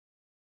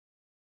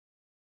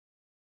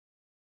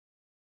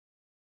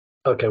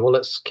Okay, well,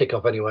 let's kick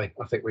off anyway.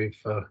 I think we've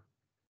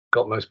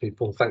got most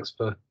people. Thanks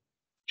for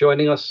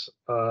joining us.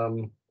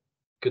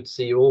 Good to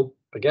see you all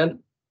again.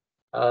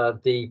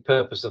 The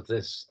purpose of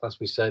this, as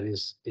we said,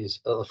 is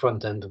at the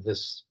front end of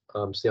this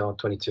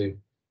CR22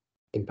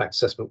 impact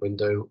assessment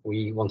window.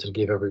 We wanted to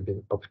give everybody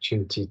an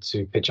opportunity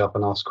to pitch up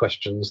and ask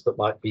questions that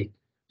might be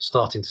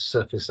starting to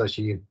surface as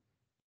you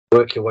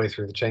work your way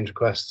through the change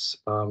requests.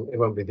 It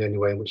won't be the only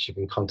way in which you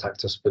can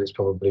contact us, but it's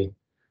probably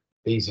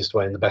the easiest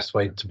way and the best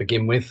way to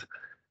begin with.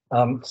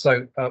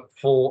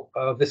 For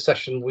this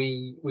session,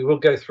 we will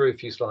go through a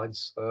few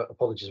slides.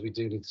 Apologies, we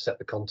do need to set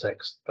the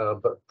context,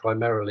 but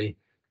primarily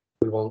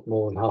we want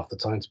more than half the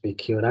time to be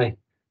Q&A.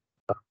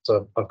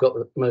 So I've got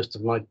most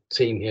of my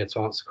team here to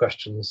answer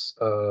questions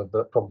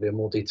that probably are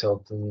more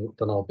detailed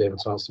than I'll be able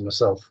to answer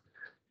myself.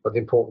 But the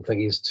important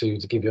thing is to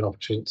give you an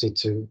opportunity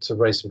to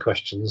raise some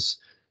questions.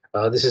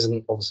 This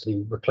isn't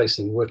obviously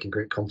replacing working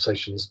group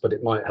conversations, but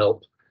it might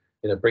help,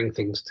 bring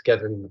things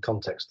together in the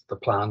context of the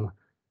plan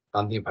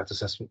and the impact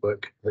assessment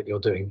work that you're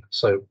doing.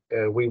 So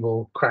we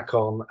will crack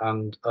on,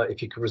 and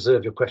if you could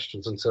reserve your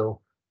questions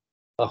until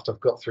after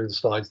I've got through the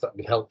slides, that'd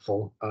be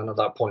helpful. And at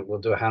that point, we'll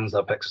do a hands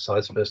up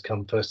exercise, first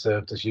come, first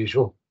served, as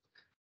usual.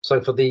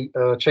 So for the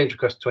change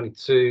request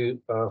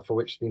 22, for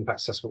which the impact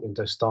assessment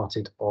window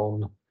started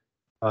on,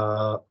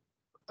 it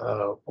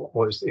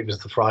was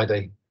the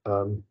Friday.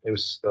 It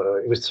was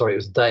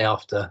the day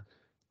after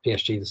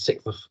PSG, the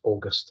 6th of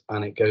August,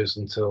 and it goes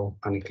until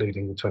and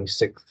including the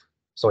 26th,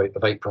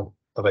 of April.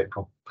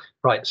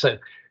 Right, so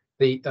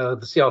the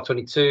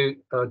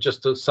CR22,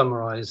 just to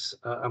summarise,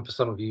 and for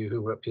some of you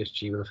who were at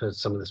PSG will have heard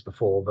some of this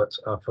before, but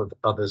for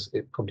others,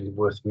 it probably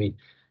worth me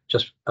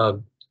just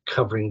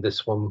covering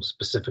this one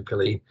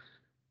specifically.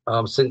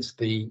 Since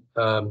the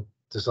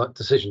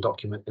decision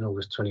document in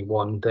August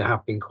 21, there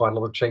have been quite a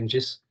lot of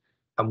changes,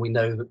 and we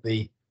know that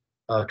the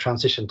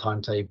transition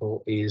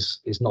timetable is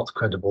not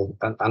credible,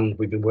 and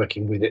we've been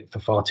working with it for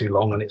far too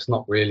long, and it's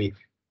not really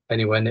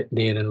anywhere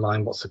near in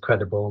line what's a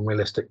credible and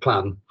realistic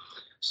plan.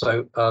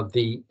 So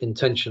the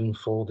intention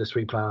for this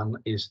replan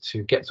is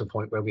to get to a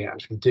point where we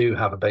actually do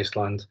have a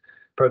baseline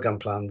program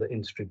plan that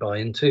industry buy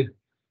into.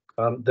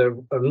 There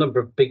are a number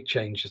of big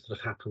changes that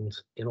have happened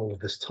in all of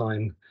this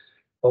time.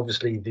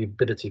 Obviously, the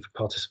ability for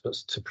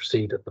participants to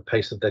proceed at the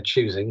pace of their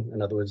choosing,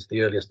 in other words,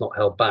 the earliest not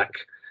held back,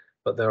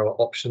 but there are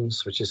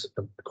options, which is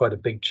quite a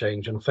big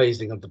change, and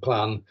phasing of the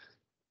plan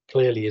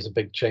clearly is a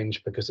big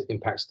change because it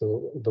impacts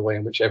the way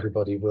in which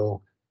everybody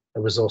will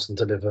resource and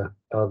deliver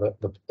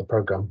the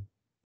programme.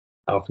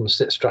 From a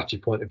strategy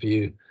point of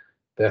view,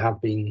 there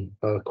have been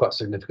quite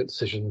significant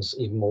decisions,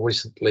 even more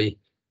recently,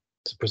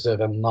 to preserve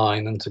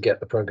M9 and to get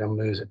the programme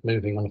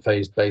moving on a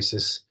phased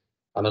basis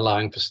and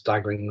allowing for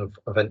staggering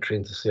of entry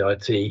into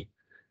CIT,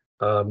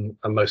 and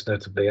most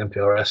notably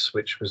MPRS,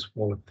 which was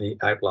one of the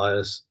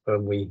outliers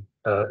when we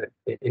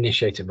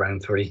initiated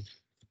round 3.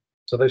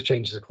 So those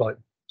changes are quite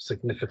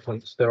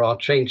significant. There are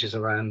changes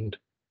around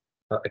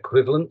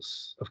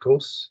equivalence, of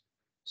course.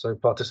 So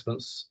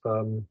participants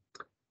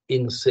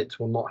in SIT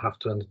will not have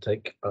to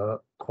undertake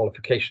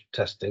qualification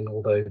testing,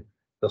 although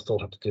they'll still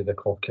have to do their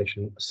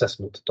qualification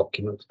assessment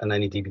document and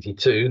any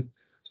DBT2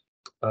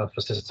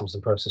 for systems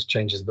and process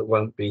changes that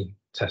won't be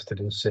tested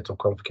in SIT or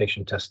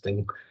qualification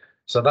testing.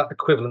 So that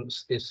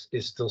equivalence is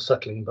still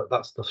settling, but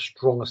that's the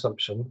strong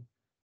assumption,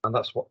 and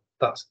that's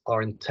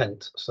our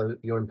intent. So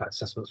your impact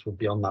assessments will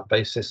be on that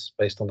basis,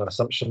 based on that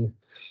assumption.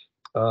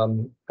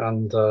 From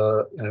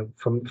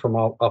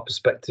our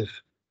perspective,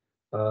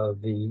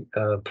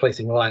 the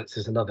placing alliance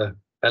is another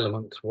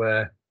element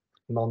where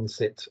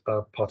non-SIT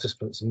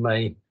participants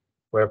may,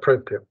 where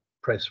appropriate,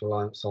 place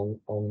reliance on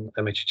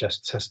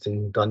MHHS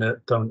testing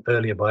done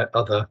earlier by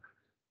other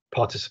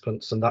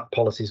participants, and that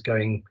policy is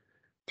going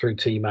through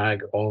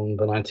TMAG on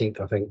the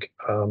 19th, I think,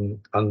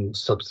 and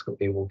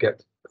subsequently we'll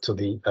get to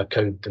the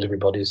code delivery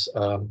bodies,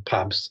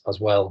 PABs,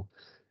 as well.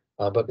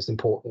 But it's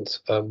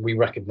important. We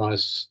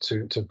recognise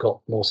to have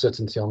got more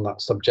certainty on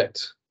that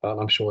subject,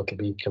 and I'm sure it'll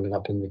be coming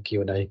up in the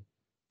Q&A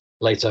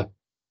later.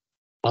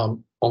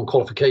 On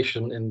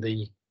qualification in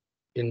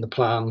the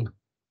plan,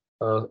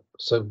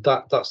 so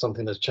that's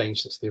something that's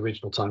changed since the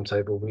original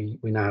timetable. We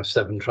now have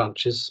 7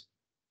 tranches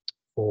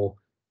for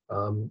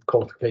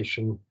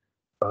qualification,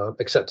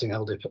 accepting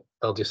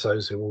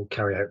LDSOs who will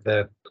carry out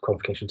their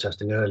qualification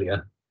testing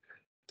earlier,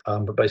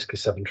 but basically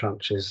 7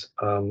 tranches,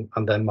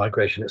 and then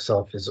migration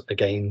itself is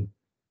again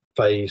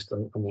phased,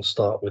 and we'll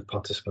start with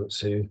participants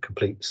who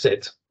complete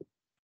SIT,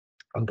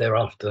 and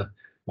thereafter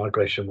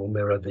migration will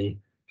mirror the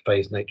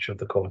phased nature of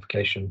the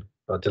qualification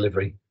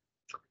delivery.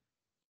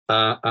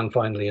 And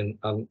finally,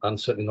 and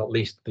certainly not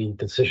least, the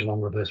decision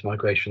on reverse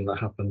migration that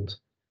happened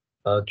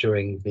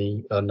during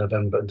the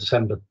November and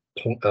December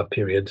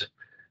period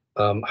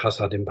has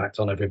had impact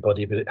on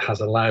everybody, but it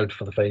has allowed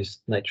for the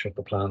phased nature of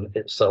the plan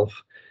itself.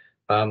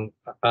 And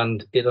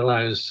it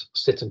allows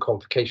SIT and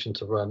qualification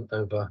to run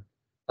over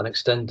an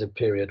extended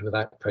period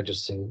without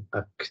prejudicing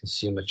a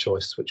consumer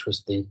choice, which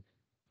was the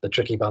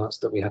tricky balance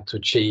that we had to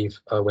achieve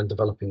when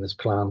developing this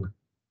plan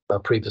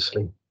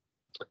previously.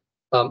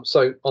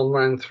 So on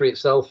round 3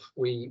 itself,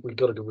 we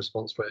got a good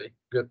response rate,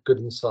 good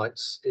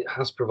insights. It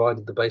has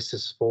provided the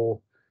basis for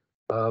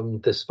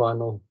this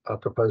final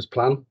proposed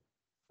plan,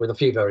 with a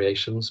few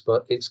variations,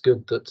 but it's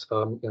good that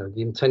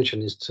the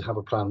intention is to have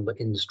a plan that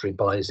industry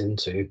buys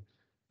into,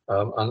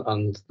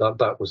 and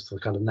that was the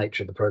kind of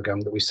nature of the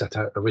programme that we set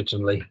out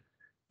originally.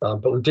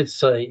 But we did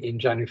say in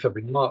January,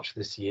 February, March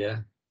this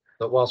year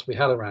that whilst we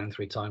had a round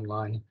 3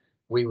 timeline,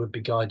 we would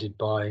be guided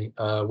by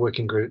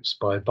working groups,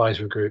 by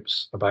advisory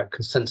groups, about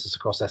consensus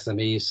across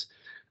SMEs,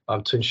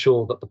 to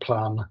ensure that the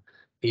plan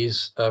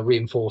is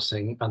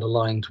reinforcing and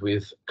aligned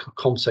with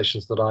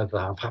conversations that either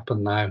have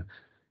happened now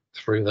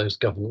through those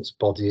governance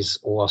bodies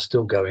or are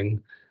still going,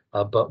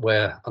 but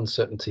where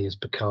uncertainty has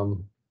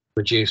become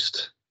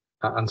reduced.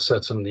 And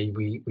certainly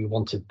we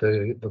wanted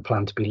the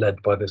plan to be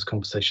led by those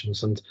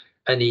conversations, and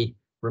any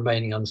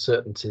remaining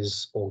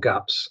uncertainties or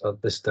gaps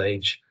at this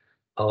stage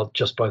are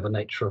just by the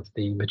nature of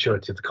the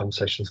maturity of the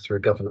conversations through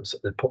governance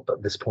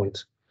at this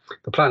point.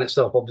 The plan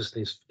itself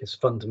obviously is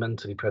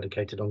fundamentally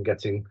predicated on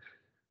getting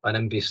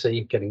an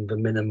MVC, getting the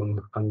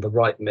minimum and the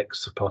right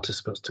mix of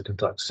participants to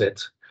conduct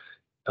SIT.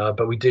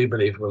 But we do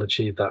believe we'll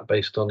achieve that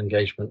based on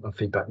engagement and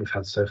feedback we've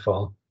had so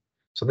far.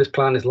 So this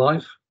plan is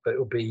live, but it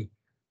will be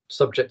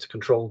subject to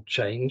controlled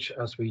change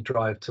as we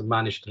drive to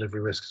manage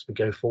delivery risks as we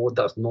go forward.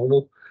 That's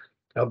normal.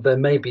 There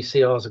may be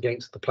CRs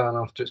against the plan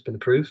after it's been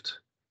approved,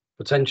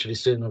 potentially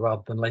sooner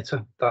rather than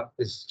later. That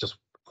is just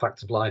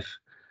fact of life.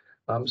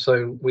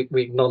 So we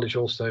acknowledge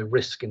also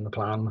risk in the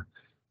plan,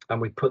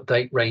 and we put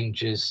date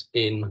ranges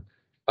in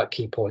at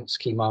key points,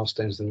 key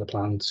milestones in the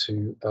plan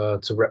to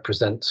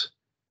represent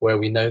where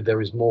we know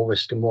there is more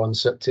risk and more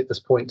uncertainty at this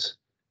point.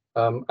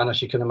 And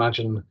as you can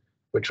imagine,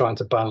 we're trying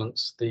to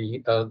balance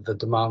the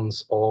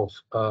demands of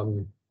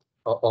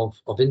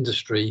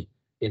industry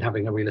in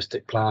having a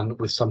realistic plan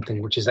with something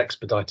which is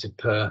expedited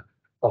per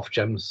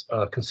Ofgem's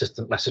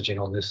consistent messaging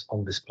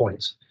on this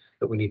point,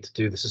 that we need to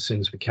do this as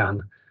soon as we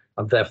can.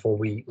 And therefore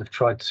we've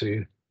tried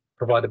to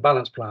provide a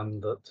balanced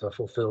plan that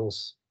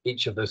fulfills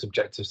each of those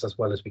objectives as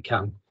well as we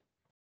can.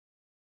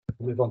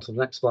 We'll move on to the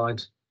next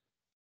slide.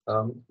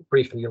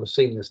 Briefly, you'll have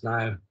seen this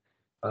now,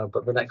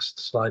 but the next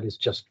slide is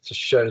just to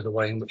show the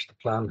way in which the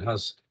plan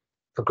has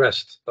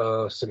progressed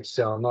since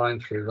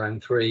CR9 through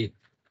round 3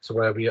 to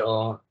where we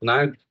are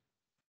now.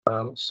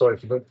 Sorry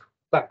for the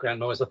background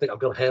noise. I think I've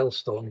got a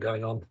hailstorm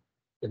going on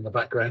in the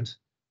background.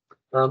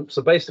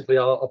 So basically,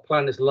 our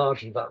plan is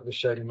largely that was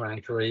shown in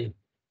round 3.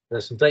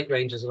 There's some date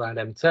ranges around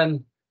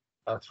M10,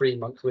 a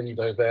 3-month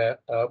window there.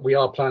 We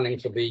are planning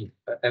for the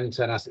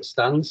M10 as it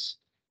stands,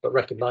 but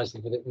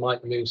recognising that it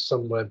might move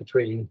somewhere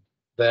between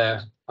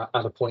there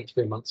and a point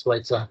 3 months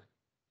later.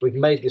 We've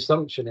made the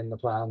assumption in the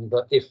plan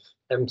that if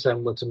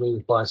M10 were to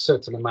move by a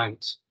certain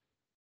amount,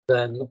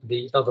 then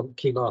the other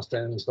key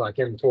milestones like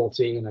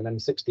M14 and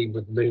M16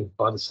 would move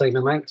by the same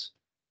amount.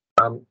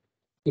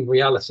 In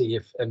reality,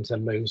 if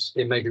M10 moves,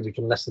 maybe we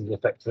can lessen the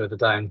effect further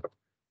down,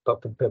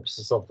 but for the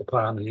purposes of the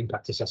plan and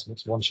impact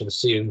assessments, one should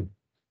assume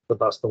that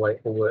that's the way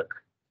it will work.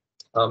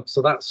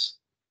 So that's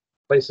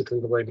basically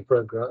the way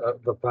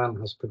the plan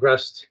has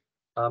progressed.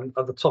 At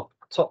the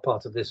top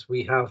part of this,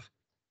 we have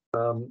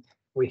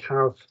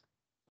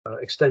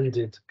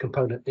extended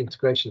component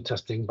integration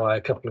testing by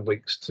a couple of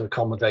weeks to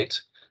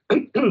accommodate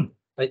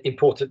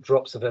important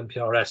drops of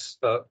MPRS.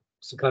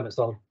 St Clements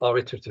are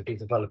iteratively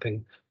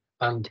developing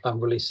and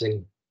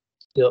releasing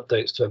the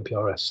updates to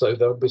MPRS. So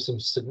there will be some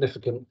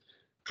significant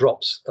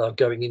drops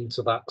going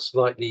into that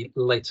slightly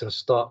later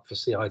start for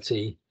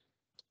CIT.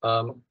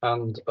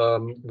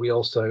 We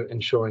also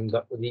ensuring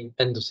that the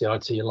end of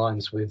CIT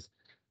aligns with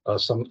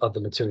some other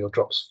material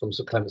drops from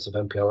St Clements of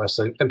MPRS.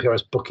 So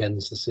MPRS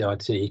bookends the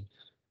CIT,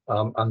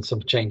 and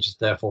some changes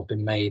therefore have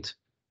been made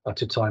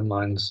to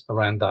timelines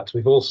around that.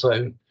 We've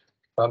also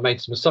made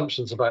some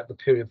assumptions about the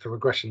period for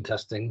regression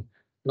testing.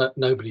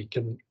 Nobody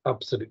can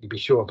absolutely be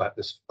sure about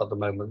this at the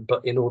moment,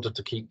 but in order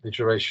to keep the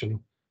duration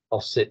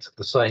of SIT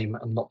the same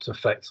and not to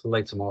affect the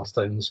later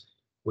milestones,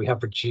 we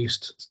have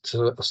reduced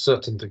to a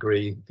certain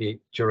degree the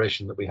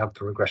duration that we have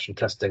for regression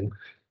testing,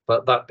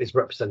 but that is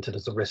represented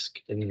as a risk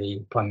in the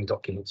planning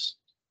documents.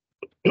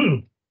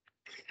 Moving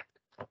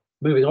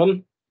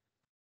on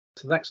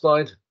to the next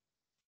slide.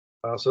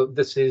 So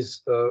this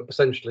is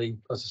essentially,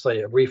 as I say,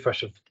 a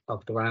refresh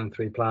of the round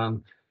 3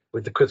 plan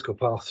with the critical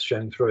paths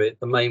shown through it.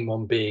 The main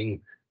one being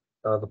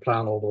the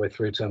plan all the way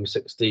through to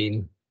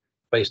M16,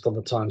 based on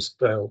the time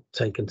scale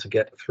taken to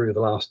get through the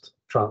last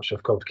tranche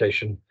of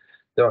qualification.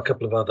 There are a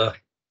couple of other,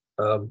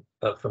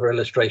 for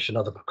illustration,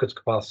 other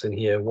critical paths in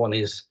here. One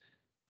is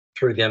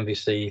through the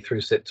MVC,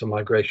 through SIT to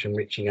migration,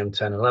 reaching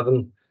M10,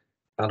 11,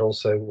 and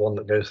also one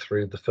that goes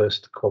through the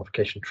first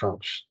qualification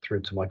tranche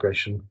through to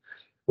migration.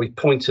 We've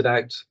pointed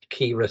out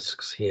key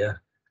risks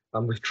here,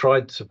 and we've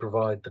tried to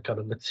provide the kind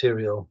of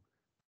material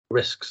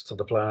risks to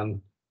the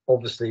plan.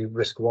 Obviously,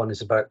 risk 1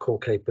 is about core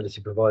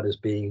capability providers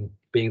being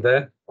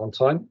there on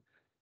time.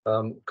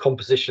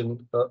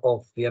 Composition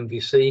of the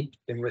MVC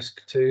in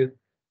risk 2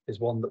 is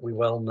one that we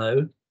well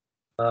know.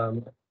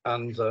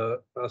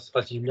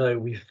 As you know,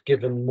 we've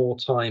given more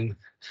time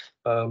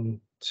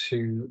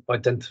to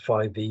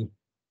identify the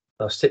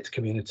SIT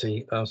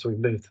community. So we've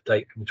moved the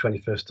date from the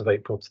 21st of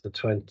April to the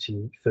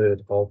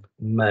 23rd of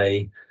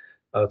May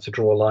to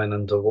draw a line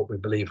under what we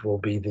believe will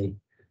be the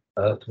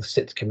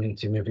SIT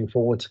community moving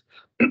forward.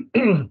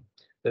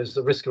 There's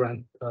a risk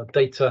around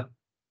data.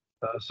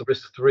 So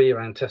risk 3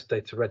 around test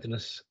data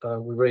readiness.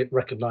 We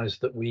recognise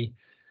that we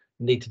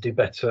need to do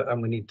better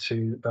and we need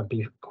to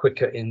be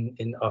quicker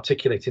in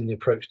articulating the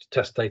approach to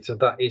test data.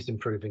 That is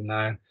improving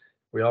now.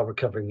 We are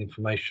recovering the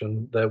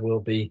information. There will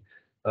be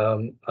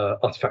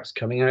artifacts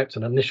coming out.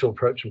 An initial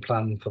approach and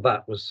plan for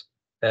that was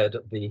aired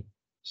at the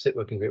SIT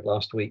working group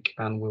last week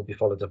and will be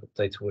followed up at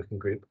the data working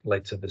group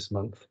later this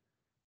month.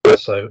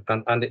 So,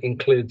 and it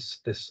includes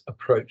this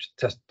approach,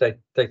 test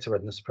data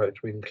readiness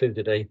approach. We've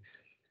included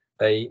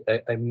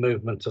a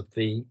movement of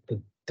the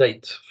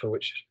date for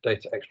which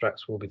data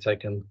extracts will be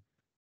taken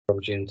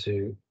from June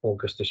to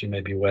August, as you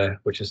may be aware,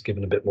 which has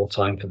given a bit more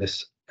time for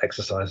this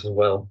exercise as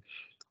well.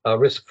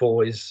 Risk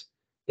 4 is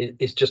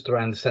just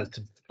around the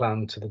sensitive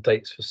plan to the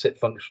dates for SIT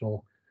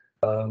functional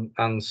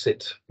and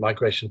SIT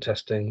migration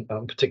testing,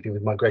 particularly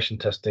with migration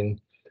testing.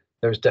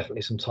 There is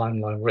definitely some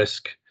timeline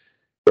risk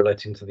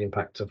relating to the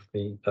impact of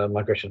the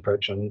migration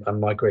approach and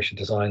migration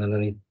design and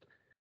any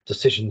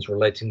decisions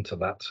relating to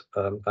that,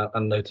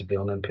 and notably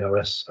on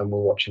MPRS, and we're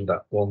watching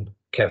that one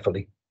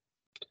carefully.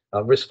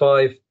 Risk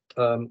 5,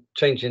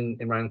 change in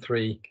round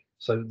 3.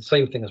 So the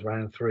same thing as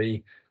round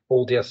 3.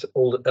 All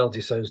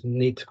LDSOs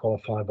need to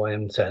qualify by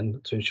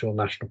M10 to ensure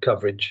national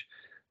coverage,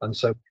 and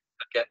so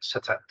get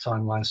set out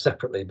timelines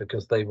separately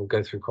because they will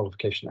go through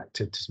qualification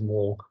activities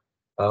more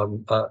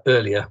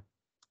earlier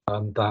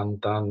than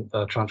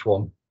tranche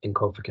 1 in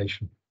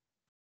qualification.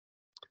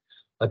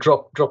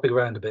 Dropping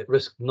around a bit,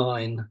 risk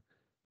 9.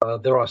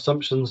 There are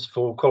assumptions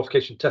for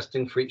qualification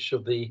testing for each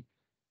of the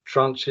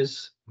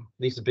tranches.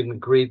 These have been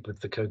agreed with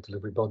the code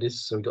delivery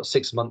bodies. So we've got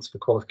 6 months for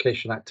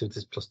qualification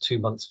activities plus 2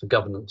 months for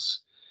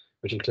governance,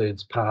 which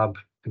includes PAB,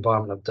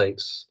 environment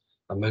updates,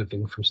 and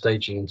moving from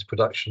staging into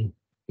production.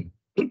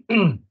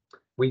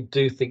 We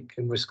do think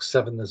in risk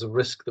 7, there's a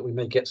risk that we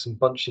may get some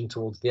bunching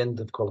towards the end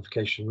of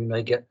qualification. We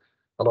may get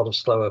a lot of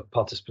slower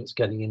participants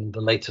getting in the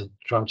later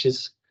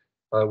tranches,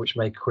 which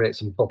may create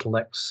some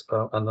bottlenecks,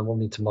 and then we'll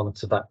need to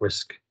monitor that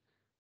risk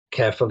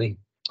carefully.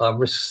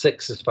 Risk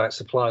 6 is about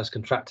suppliers,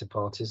 contracted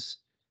parties,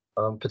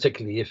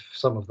 particularly if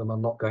some of them are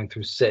not going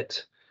through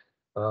SIT,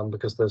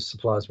 because those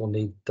suppliers will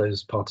need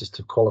those parties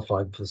to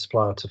qualify for the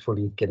supplier to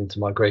fully get into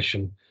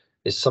migration.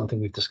 Is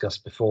something we've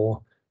discussed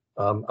before,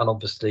 and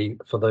obviously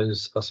for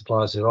those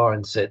suppliers who are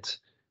in SIT,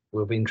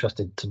 we'll be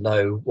interested to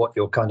know what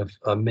your kind of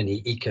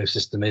mini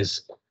ecosystem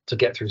is to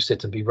get through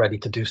SIT and be ready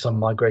to do some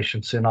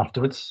migration soon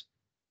afterwards.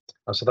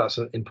 So that's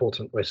an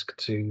important risk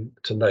to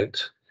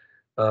note.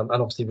 And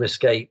obviously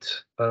risk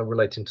 8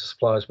 relating to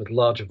suppliers with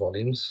larger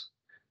volumes.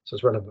 So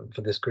it's relevant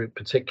for this group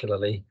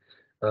particularly.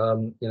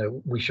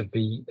 We should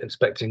be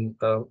expecting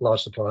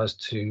large suppliers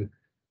to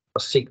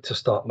seek to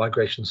start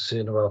migration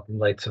sooner rather than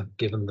later,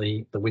 given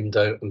the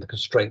window and the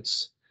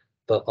constraints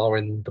that are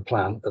in the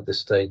plan at this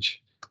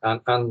stage.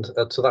 And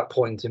to that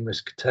point in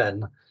risk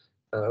 10,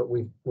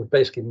 we've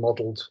basically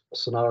modelled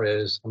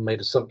scenarios and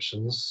made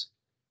assumptions,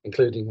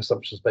 including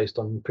assumptions based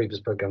on previous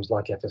programs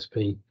like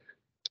FSP,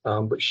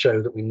 which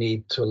show that we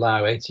need to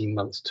allow 18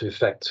 months to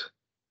effect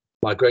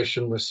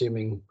migration. We're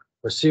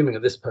assuming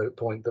at this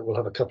point that we'll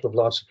have a couple of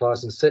large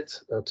suppliers in SIT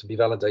to be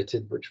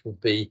validated, which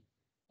would be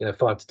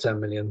 5 to 10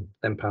 million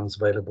 £10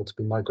 available to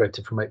be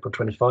migrated from April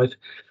 25,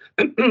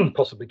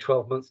 possibly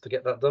 12 months to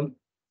get that done.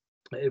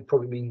 It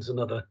probably means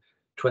another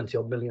 20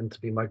 odd million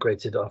to be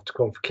migrated after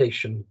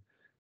qualification,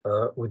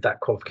 with that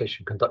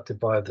qualification conducted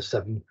via the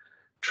 7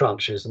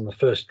 tranches, and the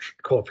first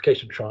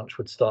qualification tranche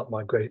would start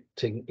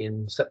migrating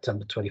in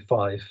September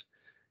 25,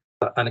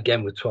 and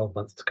again with 12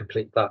 months to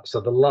complete that. So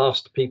the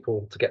last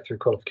people to get through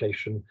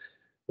qualification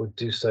would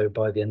do so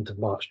by the end of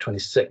March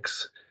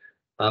 26,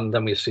 and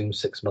then we assume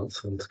 6 months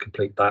for them to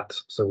complete that.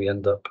 So we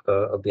end up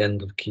at the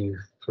end of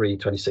Q3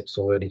 26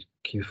 or early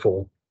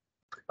Q4,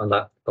 and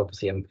that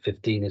obviously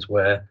M15 is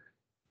where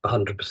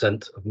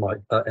 100% of my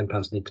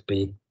MPANs need to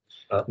be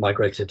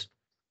migrated.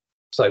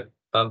 So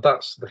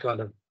that's the kind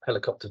of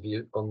helicopter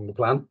view on the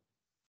plan.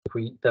 If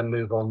we then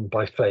move on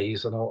by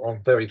phase, and I'll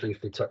very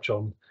briefly touch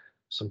on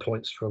some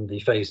points from the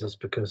phases,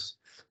 because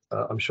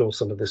I'm sure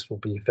some of this will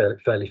be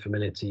fairly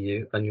familiar to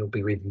you and you'll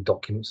be reading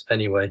documents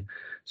anyway.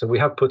 So we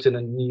have put in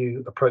a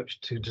new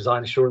approach to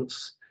design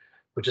assurance,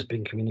 which has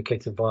been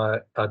communicated via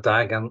a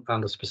DAG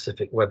and a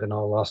specific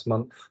webinar last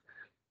month.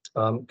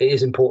 It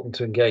is important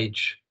to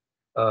engage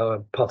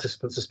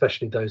participants,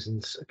 especially those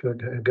who are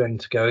going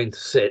to go into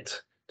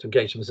SIT, to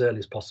engage them as early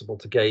as possible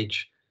to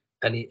gauge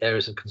any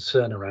areas of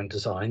concern around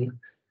design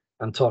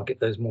and target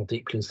those more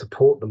deeply and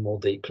support them more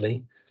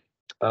deeply.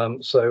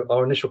 So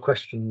our initial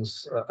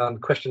questions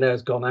and questionnaire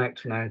has gone out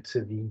now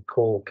to the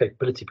core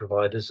capability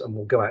providers and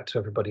will go out to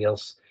everybody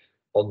else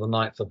on the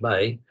 9th of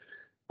May.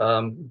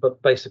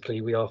 But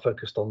basically we are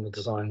focused on the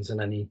designs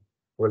and any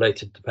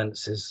related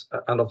dependencies.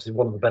 And obviously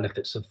one of the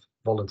benefits of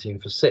volunteering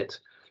for SIT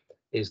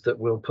is that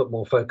we'll put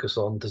more focus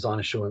on design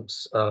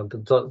assurance,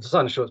 the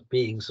design assurance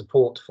being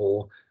support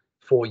for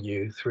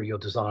you through your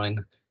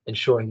design,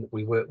 ensuring that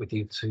we work with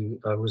you to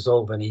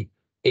resolve any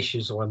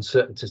issues or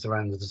uncertainties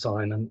around the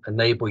design and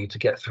enable you to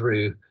get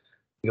through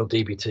your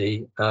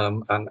DBT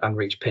and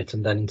reach PIT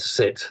and then into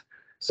SIT.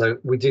 So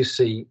we do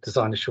see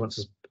design assurance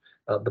as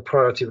the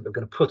priority that we're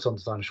going to put on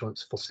design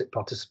assurance for SIT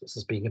participants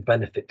as being a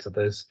benefit to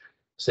those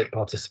SIT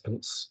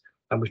participants.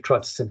 And we've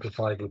tried to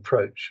simplify the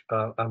approach.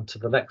 And to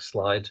the next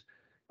slide,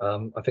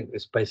 I think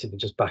it's basically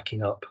just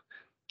backing up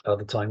the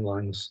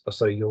timelines.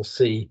 So you'll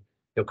see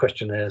your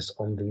questionnaires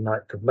on the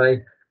 9th of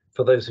May.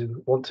 For those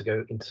who want to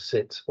go into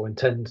SIT or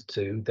intend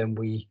to, then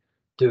we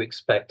do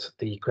expect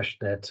the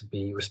questionnaire to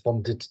be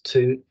responded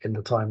to in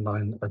the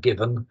timeline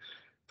given.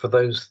 For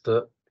those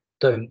that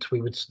don't, we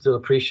would still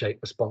appreciate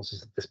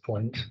responses at this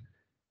point,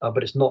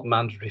 but it's not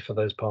mandatory for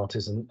those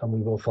parties, and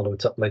we will follow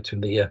it up later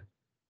in the year.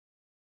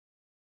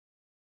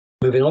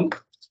 Moving on.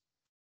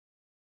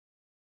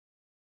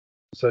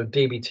 So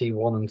DBT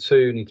 1 and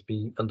 2 need to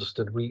be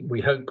understood.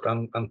 We hope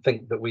and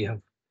think that we have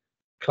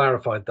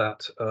clarified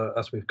that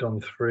as we've gone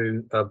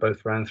through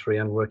both round 3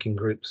 and working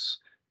groups.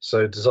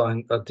 So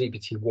design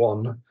DBT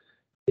 1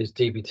 is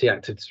DBT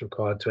activities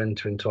required to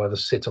enter into either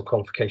SIT or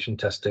qualification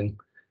testing,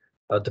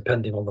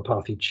 depending on the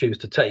path you choose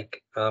to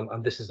take.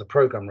 And this is a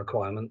program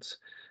requirement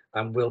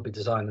and will be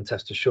design and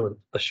test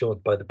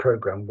assured by the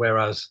program.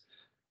 Whereas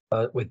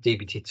with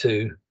DBT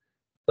 2,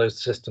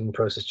 those system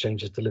process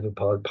changes delivered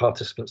by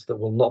participants that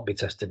will not be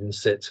tested in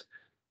SIT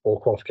or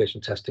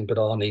qualification testing, but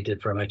are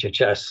needed for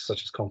MHHS,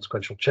 such as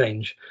consequential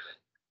change.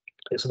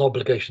 It's an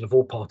obligation of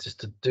all parties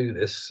to do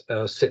this,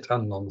 SIT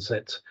and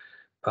non-SIT,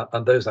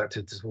 and those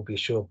activities will be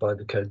assured by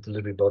the code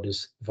delivery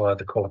bodies via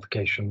the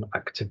qualification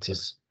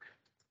activities.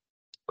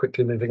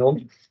 Quickly moving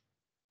on,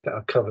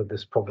 I've covered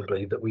this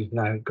probably, that we've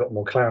now got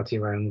more clarity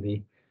around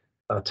the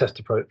test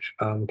approach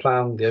and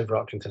plan. The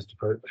overarching test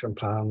approach and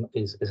plan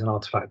is an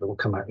artifact that will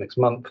come out next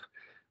month,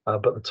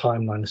 but the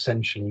timeline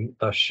essentially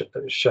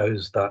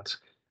shows that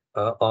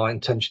our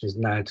intention is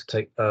now to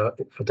take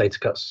for data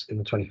cuts in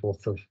the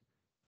 24th of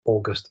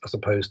August as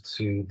opposed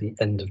to the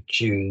end of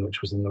June,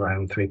 which was in the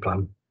round 3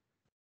 plan.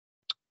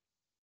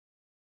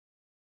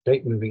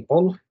 Okay, moving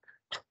on.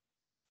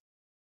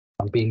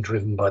 I'm being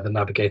driven by the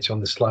navigator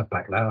on this slide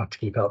back now. I have to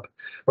keep up.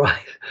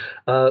 Right.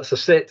 So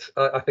SIT,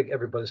 I think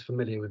everybody's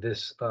familiar with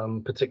this,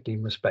 particularly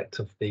in respect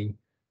of the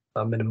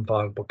minimum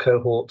viable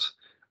cohort.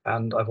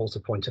 And I've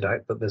also pointed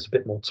out that there's a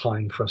bit more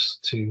time for us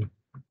to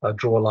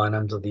draw a line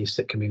under the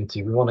SIT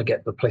community. We want to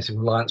get the placing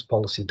reliance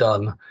policy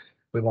done.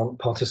 We want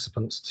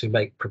participants to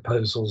make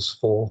proposals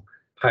for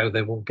how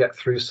they will get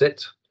through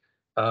SIT.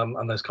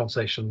 And those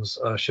conversations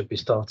should be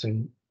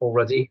starting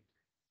already.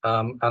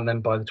 And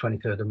then by the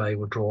 23rd of May,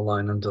 we'll draw a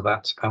line under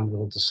that, and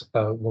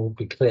we'll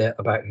be clear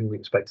about who we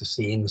expect to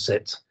see in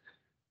SIT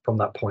from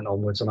that point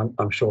onwards. And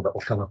I'm sure that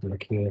will come up in the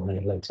Q&A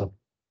later.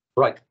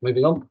 Right,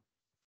 moving on.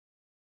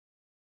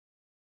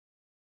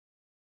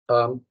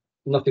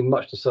 Nothing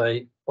much to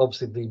say.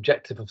 Obviously, the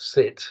objective of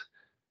SIT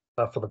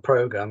for the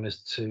program is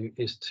to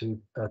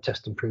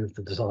test and prove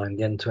the design,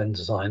 the end-to-end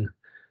design,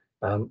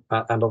 and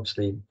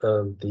obviously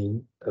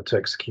to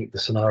execute the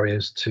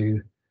scenarios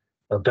to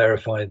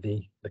verify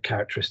the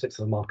characteristics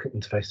of the market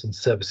interface and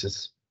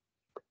services.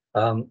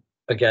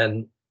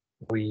 Again,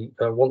 we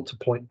want to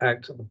point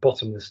out at the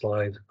bottom of the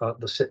slide,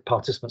 the SIT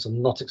participants are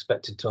not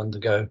expected to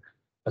undergo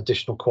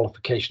additional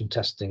qualification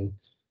testing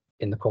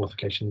in the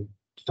qualification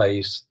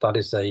phase. That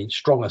is a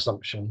strong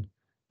assumption,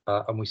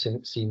 and we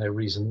see no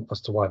reason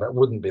as to why that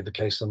wouldn't be the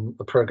case. And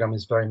the programme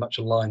is very much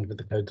aligned with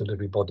the code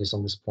delivery bodies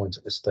on this point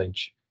at this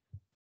stage.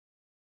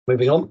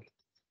 Moving on.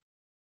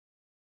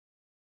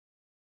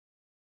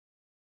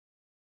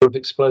 We've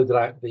exploded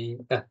out the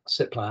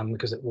SIT plan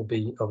because it will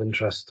be of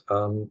interest,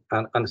 and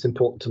it's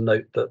important to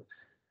note that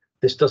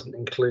this doesn't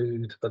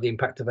include the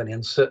impact of any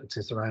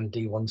uncertainties around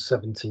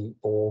D170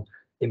 or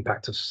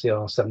impact of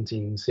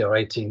CR17,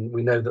 CR18.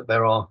 We know that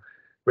there are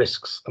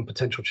risks and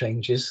potential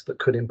changes that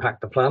could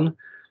impact the plan,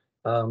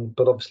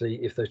 but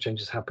obviously if those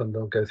changes happen,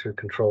 they'll go through a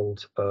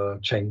controlled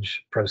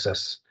change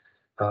process.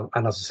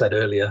 And as I said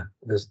earlier,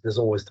 there's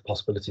always the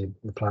possibility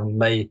the plan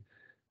may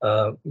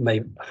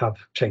have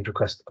change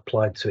requests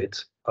applied to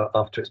it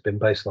after it's been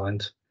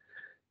baselined.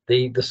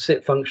 The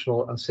SIT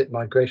functional and SIT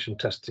migration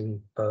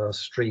testing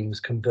streams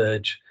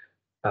converge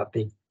at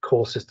the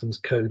core systems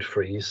code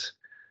freeze.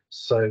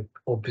 So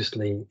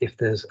obviously, if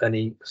there's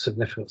any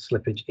significant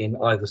slippage in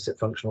either SIT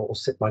functional or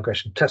SIT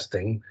migration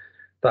testing,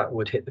 that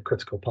would hit the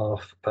critical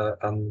path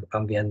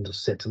and the end of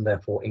SIT, and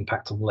therefore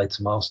impact on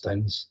later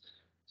milestones.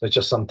 So it's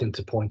just something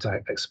to point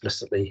out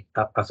explicitly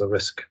as a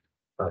risk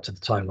to the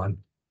timeline.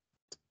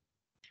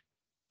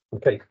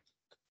 Okay,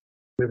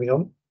 moving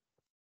on.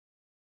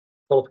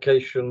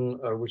 Qualification,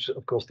 which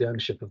of course the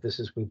ownership of this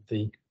is with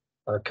the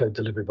code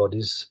delivery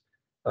bodies.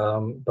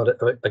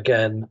 But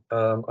again,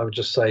 I would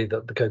just say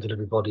that the code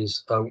delivery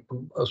bodies,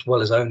 as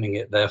well as owning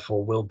it,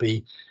 therefore will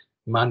be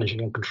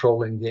managing and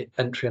controlling the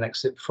entry and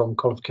exit from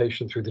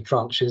qualification through the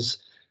tranches.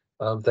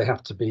 They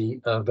have to be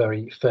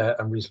very fair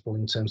and reasonable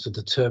in terms of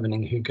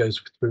determining who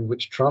goes through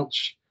which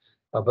tranche.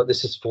 But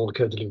this is for the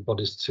co-delivery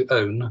bodies to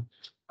own,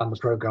 and the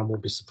programme will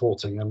be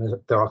supporting. And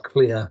there are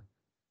clear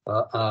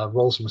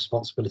roles and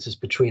responsibilities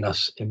between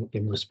us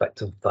in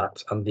respect of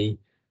that. And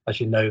as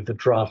you know, the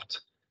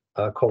draft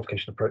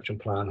qualification approach and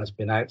plan has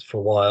been out for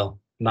a while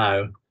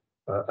now,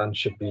 and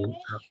should be.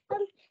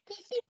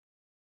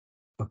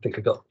 I think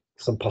I got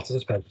some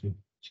participation.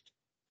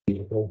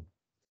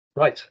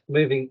 Right,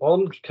 moving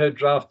on, code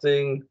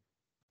drafting.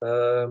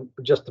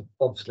 Just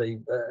obviously,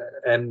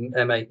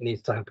 M8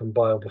 needs to happen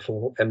by or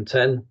before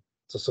M10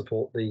 to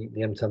support the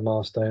M10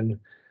 milestone.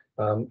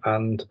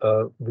 And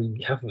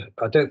we have,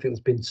 I don't think there's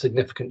been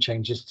significant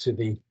changes to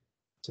the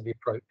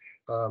approach,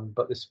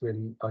 but this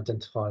really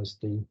identifies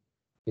the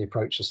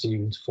approach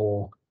assumed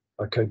for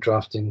code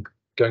drafting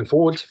going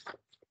forward.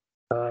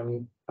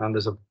 And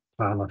there's a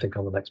plan, I think,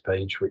 on the next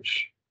page,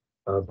 which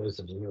those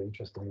of you who are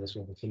interested in this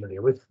will be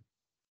familiar with.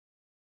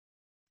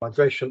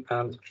 Migration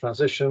and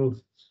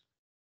transition.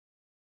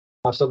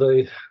 So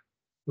the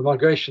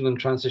migration and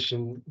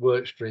transition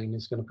work stream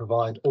is going to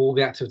provide all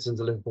the activities and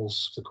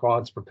deliverables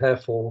required to prepare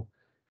for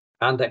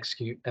and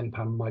execute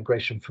MPAN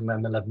migration from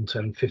M11 to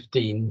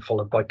M15,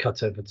 followed by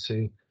cutover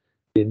to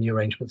the new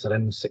arrangements at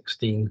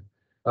M16.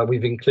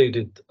 We've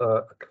included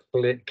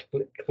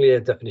clear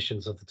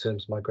definitions of the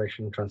terms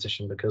migration and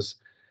transition because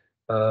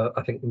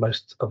I think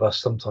most of us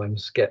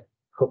sometimes get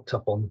hooked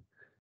up on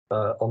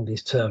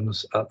these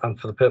terms, and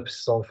for the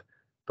purposes of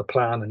the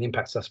plan and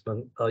impact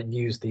assessment,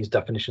 use these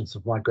definitions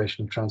of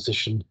migration and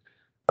transition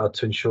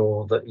to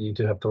ensure that you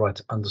do have the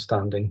right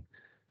understanding,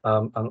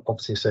 and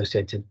obviously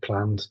associated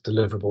planned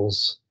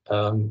deliverables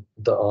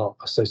that are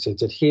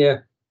associated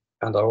here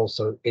and are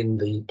also in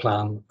the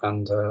plan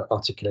and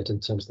articulated in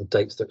terms of the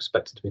dates they're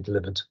expected to be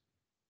delivered.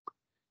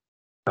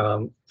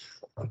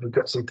 We've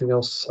got something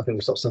else. I think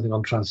we've got something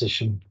on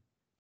transition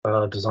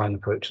design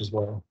approach as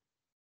well.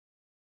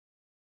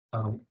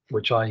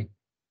 Which I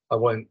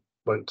won't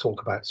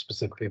talk about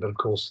specifically, but of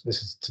course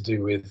this is to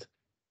do with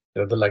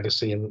the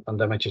legacy and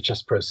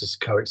MHHS process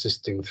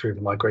coexisting through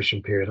the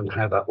migration period and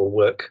how that will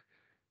work,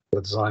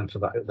 the design for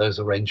those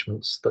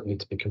arrangements that need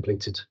to be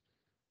completed.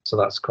 So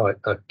that's quite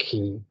a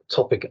key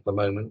topic at the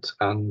moment,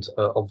 and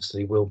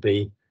obviously will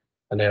be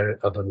an area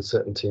of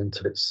uncertainty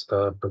until it's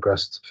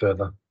progressed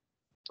further.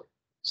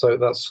 So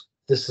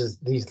these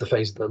are the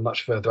phases that are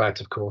much further out,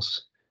 of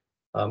course.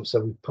 So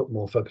we put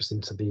more focus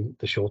into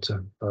the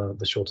shorter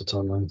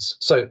timelines.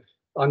 So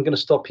I'm going to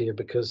stop here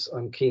because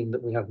I'm keen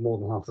that we have more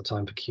than half the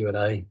time for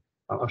Q&A.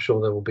 I'm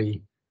sure there will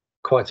be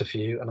quite a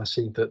few, and I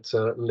see that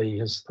Lee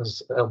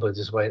has elbowed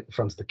his way at the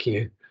front of the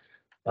queue,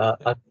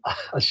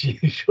 as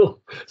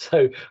usual.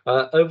 So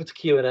over to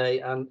Q&A,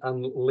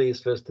 and Lee is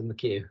first in the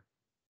queue.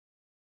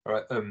 All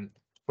right,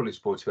 fully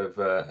supportive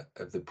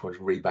of the point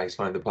of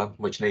rebaseline the plan,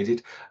 much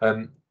needed.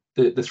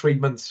 The 3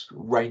 months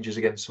ranges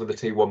against some of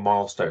the T1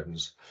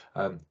 milestones.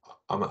 I'm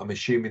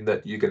assuming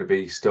that you're going to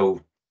be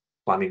still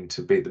planning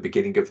to be at the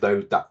beginning of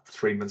that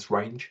 3 months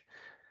range.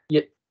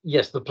 Yeah,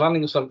 yes. The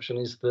planning assumption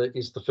is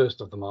the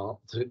first of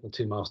the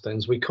two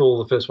milestones. We call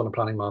the first one a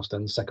planning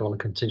milestone, the second one a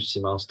contingency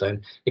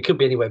milestone. It could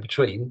be anywhere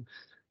between,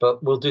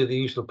 but we'll do the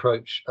usual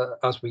approach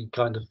as we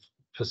kind of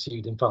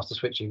pursued in faster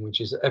switching,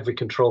 which is at every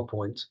control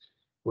point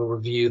we'll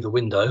review the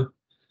window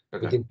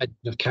with the intention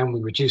of can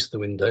we reduce the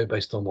window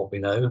based on what we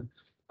know.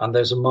 And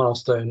there's a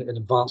milestone in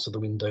advance of the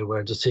window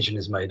where a decision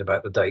is made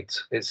about the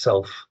date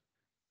itself.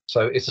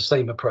 So it's the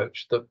same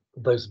approach that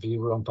those of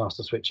you who are on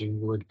faster switching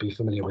would be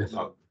familiar with.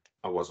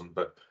 I wasn't,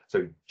 but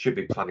so should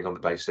be planning on the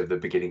basis of the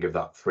beginning of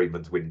that 3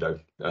 month window.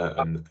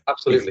 And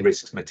absolutely, if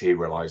risks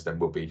materialise, then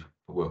we'll be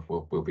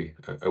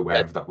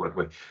aware of that, won't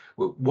we?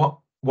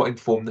 What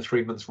informed the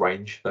 3 months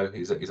range though?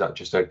 Is that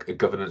just a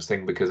governance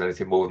thing because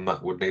anything more than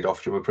that would need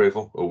Ofgem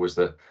approval, or was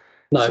there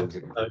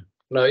something?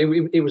 No,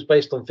 it was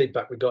based on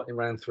feedback we got in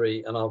round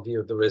 3 and our view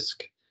of the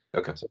risk.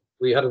 Okay. So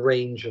we had a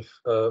range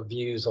of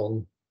views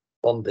on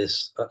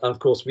this, and of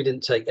course we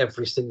didn't take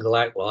every single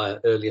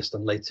outlier, earliest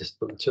and latest,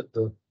 but we took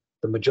the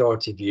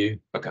majority view.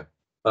 Okay.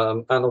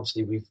 And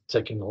obviously we've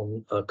taken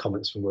on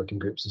comments from working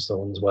groups and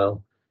so on as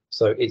well.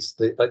 So it's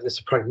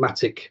a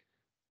pragmatic,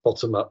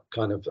 bottom-up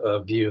kind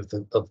of view of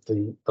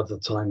the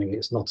timing.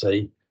 It's not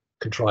a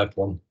contrived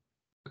one.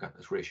 Okay,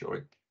 that's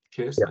reassuring.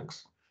 Cheers. Yeah.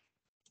 Thanks,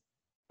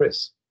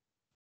 Chris.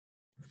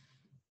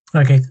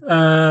 Okay,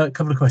 a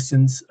couple of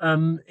questions.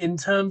 In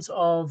terms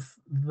of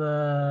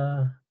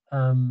the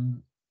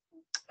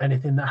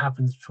anything that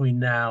happens between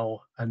now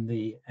and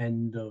the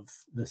end of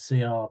the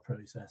CR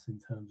process, in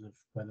terms of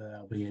whether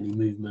there'll be any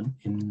movement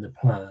in the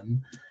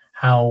plan,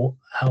 how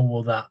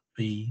will that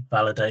be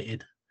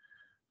validated?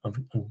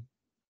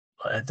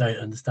 I don't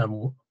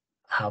understand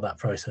how that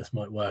process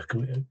might work.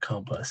 We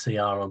can't put a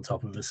CR on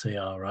top of a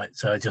CR, right?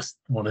 So I just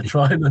want to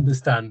try and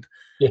understand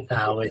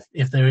how,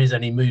 if there is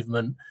any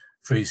movement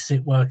through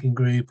SIT working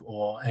group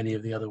or any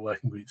of the other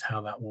working groups,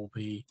 how that will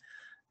be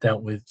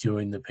dealt with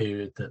during the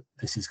period that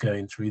this is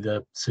going through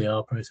the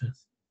CR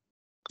process.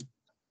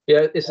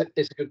 Yeah, it's a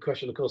good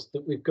question. Of course,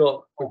 that we've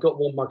got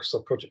one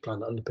Microsoft project plan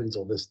that underpins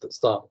all this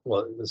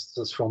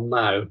that's from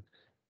now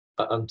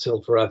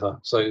until forever.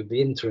 So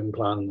the interim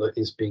plan that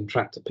is being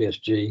tracked at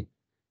PSG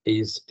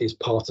is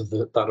part of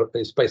that.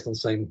 It's based on the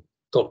same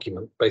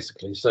document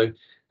basically. So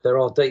there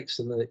are dates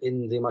in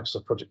the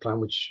Microsoft project plan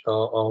which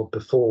are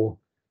before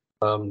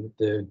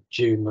the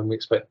June when we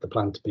expect the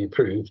plan to be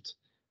approved,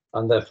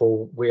 and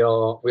therefore we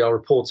are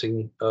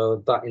reporting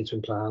that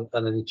interim plan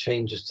and any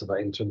changes to that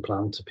interim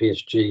plan to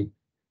PSG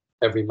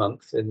every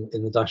month in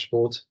the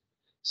dashboard.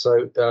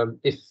 So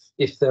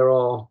if there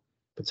are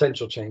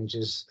potential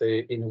changes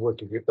in a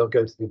working group, they'll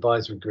go to the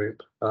advisory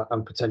group,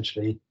 and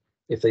potentially,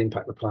 if they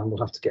impact the plan, will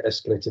have to get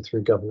escalated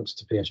through governance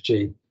to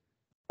PSG.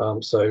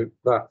 So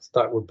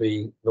that would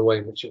be the way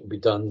in which it would be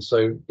done.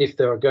 So if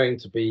there are going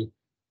to be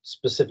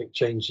specific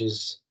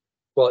changes,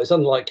 well, it's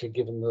unlikely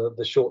given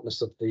the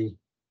shortness of the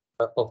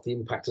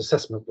impact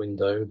assessment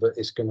window that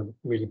it's going to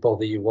really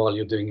bother you while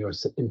you're doing your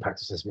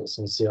impact assessments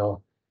on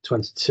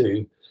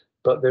CR22.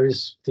 But there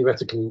is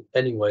theoretically,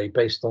 anyway,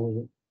 based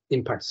on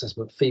impact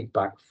assessment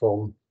feedback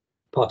from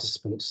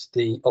participants,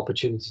 the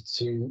opportunity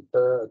to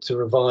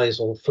revise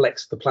or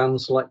flex the plan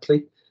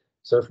slightly.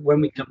 So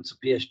when we come to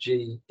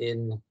PSG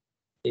in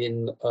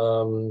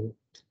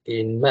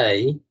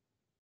May,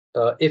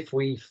 if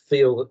we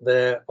feel that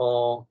there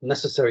are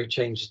necessary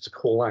changes to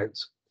call out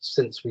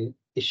since we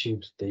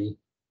issued the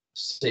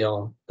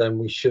CR, then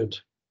we should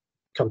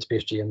come to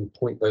PSG and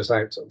point those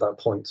out at that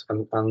point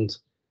and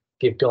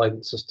give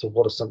guidance as to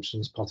what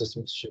assumptions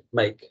participants should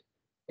make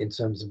in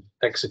terms of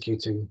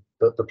executing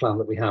the plan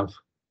that we have.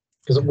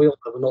 Because we're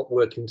not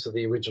working to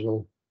the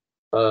original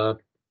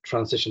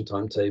transition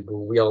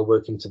timetable, we are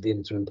working to the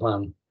interim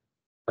plan.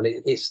 And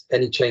it's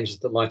any changes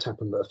that might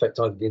happen that affect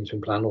either the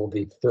interim plan or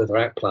the further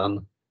out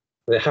plan,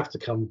 they have to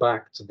come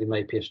back to the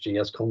May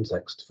PSG as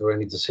context for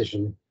any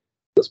decision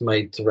that's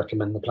made to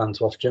recommend the plan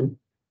to Ofgem.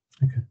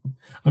 Okay.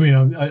 I mean,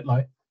 I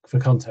like, for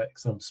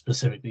context, I'm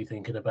specifically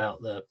thinking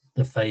about the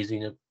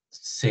phasing of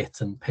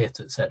sit and pit,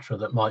 etc.,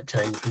 that might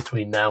change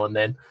between now and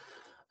then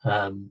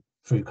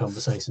through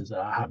conversations that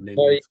are happening.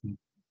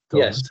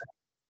 Yes,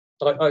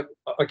 I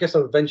guess I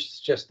would venture to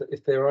suggest that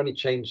if there are any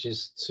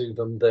changes to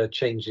them, they're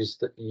changes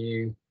that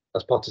you,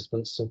 as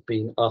participants, have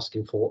been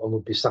asking for and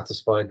would be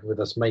satisfied with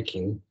us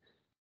making,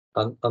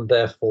 and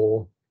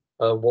therefore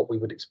what we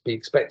would be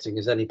expecting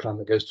is any plan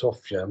that goes to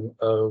Ofgem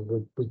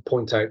would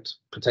point out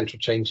potential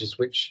changes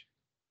which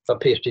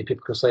PSG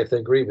people can say if they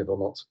agree with or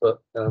not,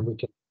 but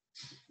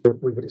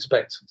we would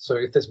expect. So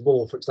if there's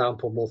more, for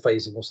example, more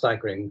phasing or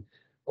staggering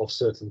of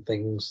certain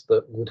things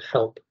that would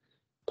help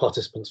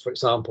participants, for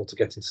example, to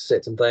get into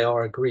sit, and they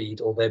are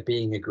agreed or they're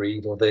being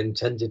agreed or they're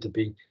intended to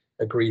be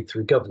agreed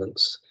through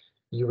governance,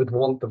 you would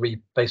want the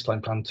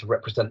baseline plan to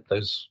represent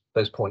those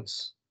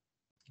points.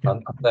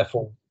 And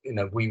therefore,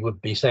 we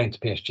would be saying to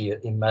PSG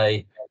in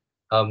May,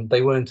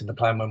 they weren't in the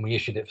plan when we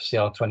issued it for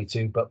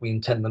CR22, but we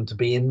intend them to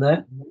be in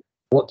there.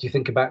 What do you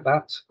think about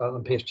that?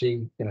 And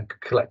PSG,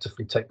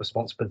 collectively take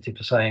responsibility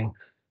for saying,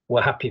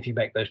 we're happy if you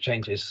make those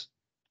changes.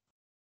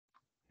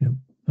 Yeah.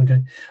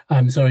 Okay.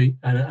 I'm sorry.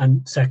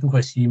 And second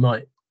question, you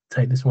might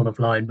take this one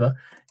offline, but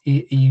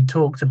you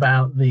talked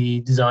about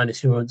the design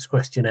assurance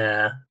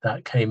questionnaire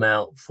that came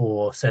out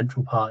for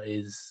central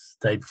parties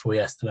day before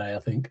yesterday, I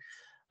think.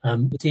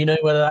 Do you know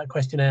whether that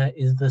questionnaire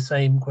is the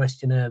same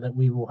questionnaire that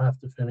we will have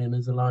to fill in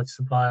as a large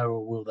supplier,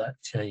 or will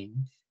that change?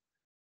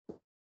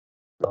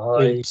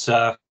 It's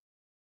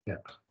yeah.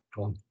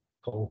 Go on,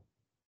 Paul.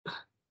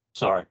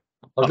 Sorry,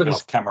 I've got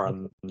off camera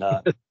and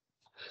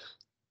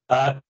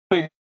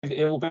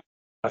it will be a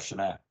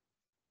questionnaire.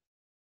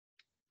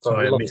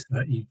 Sorry, I missed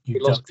that. You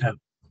jumped out.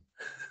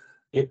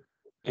 It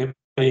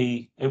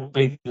will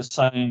be the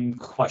same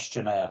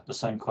questionnaire, the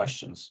same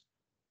questions.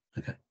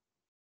 Okay.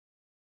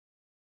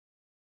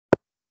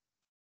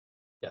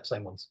 Yeah,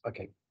 same ones.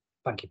 Okay,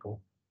 thank you, Paul.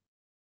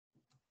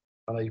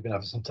 I know you've been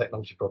having some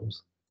technology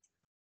problems.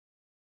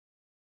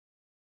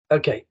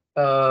 Okay,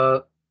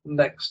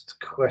 next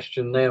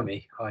question,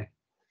 Naomi. Hi.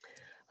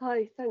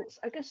 Hi, thanks.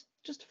 I guess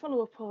just to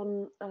follow up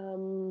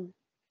on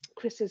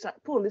Chris's,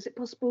 Paul, is it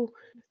possible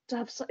to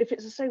have, if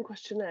it's the same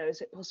questionnaire,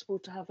 is it possible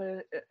to have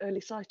an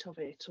early sight of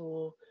it,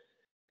 or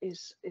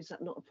is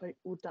that not appropriate?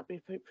 Would that be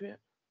appropriate?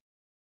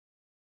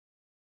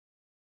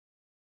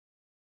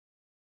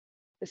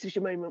 This is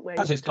your moment where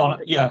it's gone,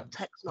 yeah.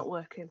 Tech's not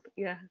working.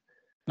 Yeah.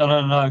 No.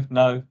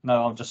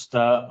 I'm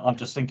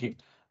just thinking.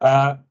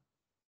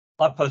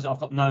 I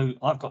personally,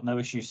 I've got no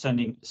issue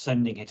sending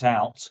it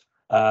out.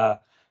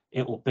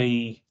 It will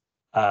be.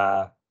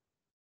 I'm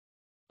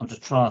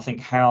just trying to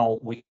think how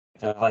we make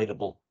it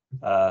available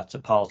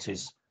to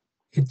parties.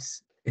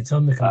 It's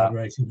on the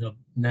collaboration hub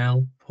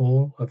now,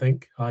 Paul. I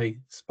think I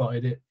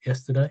spotted it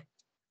yesterday.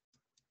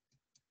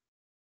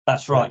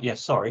 That's right. Yes.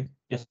 Sorry.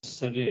 Yes,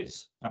 it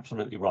is.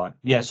 Absolutely right.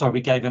 Yeah. Sorry,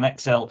 we gave an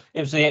Excel.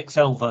 It was the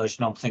Excel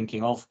version I'm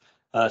thinking of.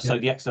 So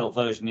the Excel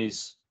version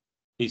is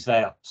is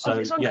there. So If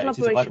it's on yeah, it is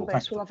collaboration available.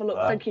 based, Thank we'll you. have a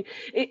look. Thank you.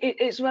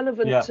 It's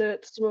relevant Yeah. to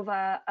some of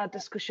our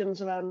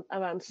discussions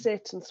around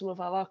SIT and some of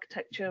our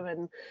architecture,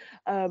 and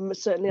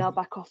certainly our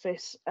back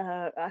office.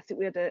 I think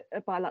we had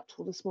a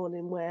bilateral this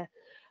morning where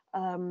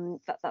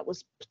that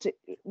was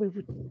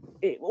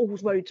all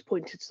roads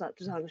pointed to that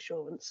design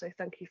assurance. So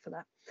thank you for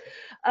that.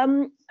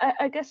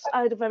 I guess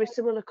I had a very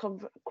similar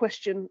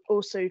question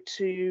also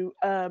to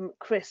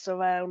Chris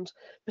around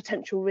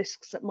potential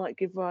risks that might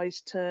give rise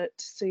to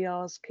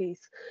CRs,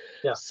 Keith.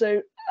 Yeah.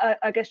 So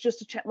I guess just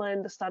to check my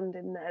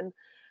understanding then,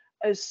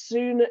 as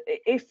soon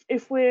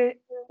if we're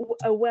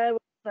aware of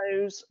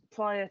those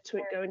prior to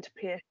it going to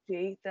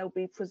PSG, they'll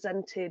be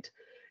presented,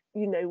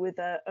 you know, with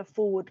a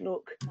forward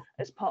look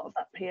as part of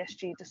that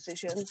PSG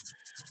decision.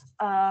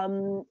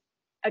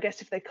 I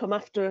guess if they come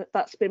after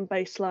that's been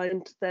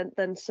baselined,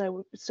 then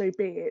so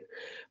be it.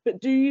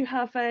 But do you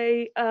have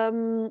a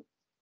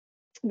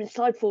I mean,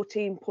 slide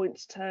 14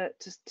 points to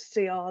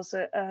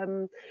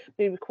CRs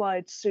be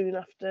required soon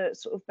after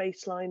sort of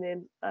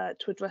baselining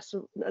to address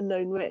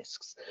unknown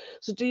risks.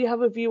 So do you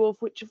have a view of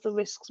which of the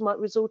risks might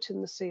result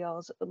in the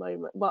CRs at the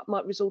moment,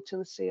 might result in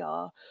the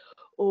CR,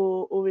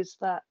 or is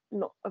that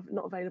not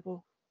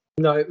available?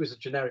 No, it was a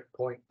generic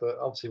point, but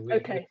obviously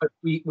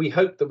we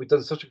hope that we've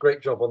done such a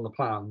great job on the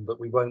plan that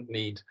we won't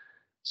need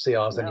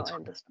CRs No, anytime. I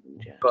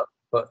understand, yeah.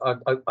 But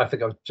I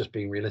think I was just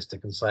being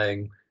realistic and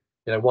saying,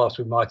 you know, whilst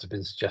we might have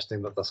been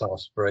suggesting that that's our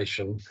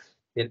aspiration,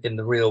 in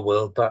the real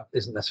world, that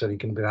isn't necessarily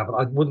going to be happen.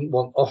 I wouldn't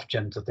want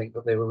Ofgem to think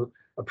that they were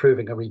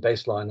approving a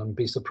rebaseline and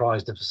be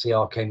surprised if a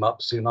CR came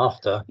up soon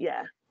after.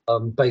 Yeah.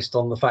 Based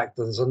on the fact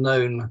that there's a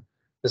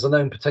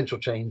known potential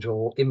change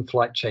or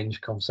in-flight change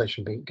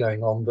conversation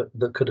going on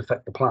that could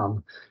affect the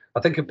plan.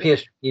 I think at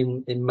PSG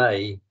in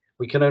May,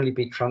 we can only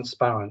be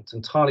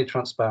entirely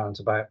transparent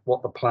about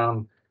what the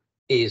plan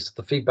is,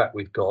 the feedback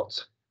we've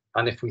got,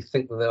 and if we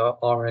think that there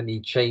are any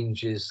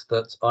changes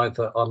that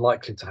either are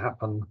likely to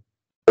happen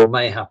or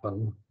may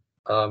happen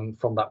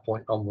from that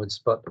point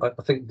onwards. But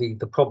I think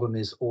the problem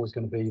is always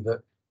going to be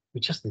that we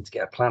just need to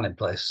get a plan in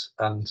place,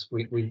 and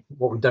what we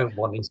don't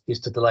want is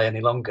to delay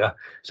any longer.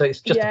 So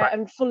it's just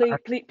and fully,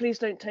 please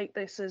don't take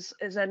this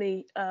as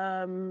any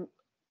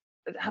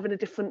having a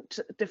difference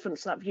to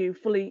that view.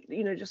 Fully,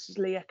 you know, just as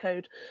Lee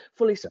echoed,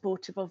 fully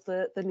supportive of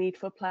the need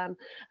for a plan,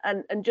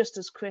 and just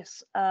as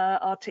Chris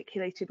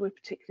articulated, we're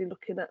particularly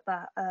looking at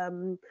that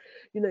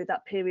you know,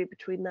 that period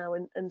between now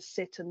and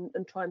SIT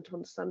and trying to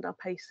understand our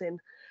pacing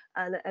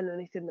and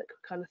anything that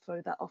could kind of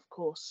throw that off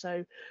course.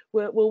 So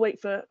we'll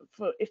wait for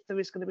if there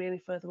is going to be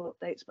any further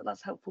updates, but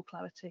that's helpful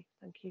clarity.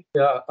 Thank you.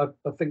 Yeah, I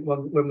think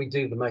when we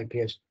do the May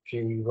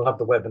PSG, we'll have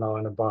the webinar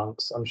in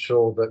advance. I'm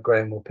sure that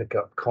Graham will pick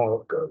up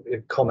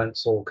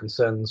comments or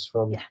concerns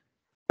from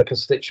the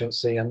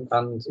constituency, and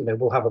you know,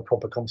 we'll have a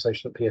proper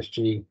conversation at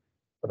PSG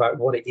about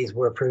what it is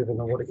we're approving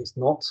and what it is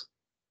not.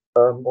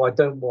 What I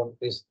don't want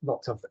is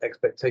not to have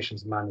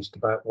expectations managed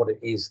about what it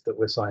is that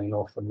we're signing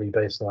off and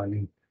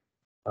rebaselining.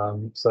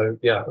 So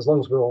yeah, as long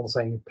as we're on the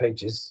same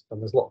pages,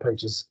 and there's a lot of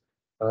pages,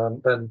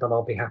 then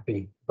I'll be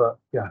happy. But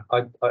yeah,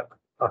 I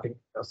think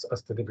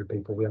as delivery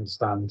people, we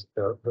understand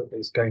that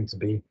it's going to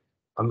be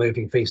a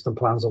moving feast, and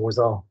plans always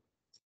are.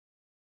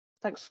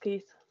 Thanks,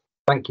 Keith.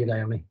 Thank you,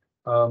 Naomi.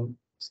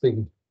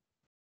 Stephen.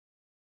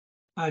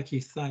 Hi,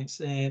 Keith. Thanks.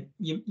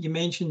 You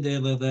mentioned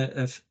earlier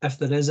that if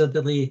there is a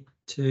delay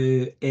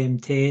to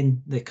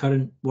M10, the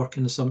current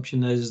working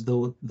assumption is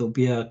there'll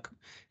be a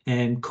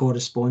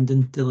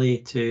corresponding delay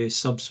to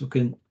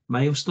subsequent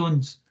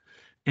milestones.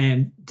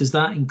 Does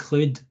that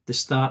include the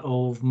start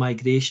of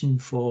migration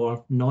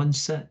for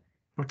non-SIT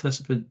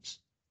participants?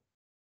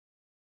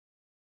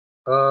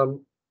 I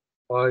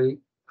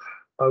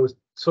was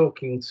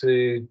talking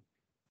to.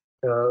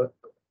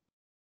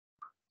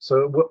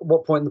 So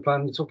what point in the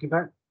plan are you talking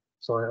about?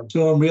 Sorry.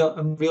 So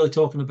I'm really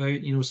talking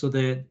about, you know, so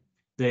the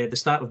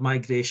start of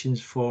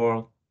migrations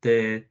for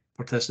the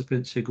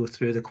participants who go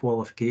through the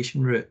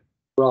qualification route.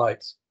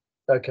 Right.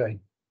 Okay.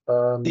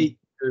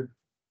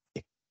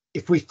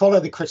 If we follow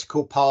the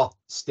critical path,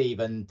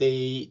 Stephen,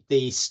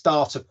 the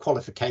start of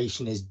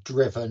qualification is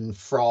driven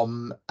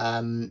from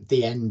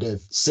the end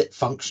of SIT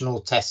functional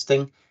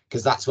testing,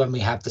 because that's when we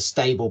have the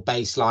stable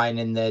baseline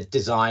in the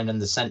design and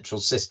the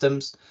central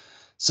systems.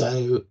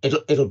 So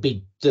it'll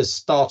be the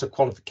start of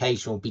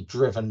qualification will be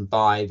driven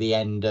by the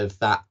end of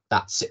that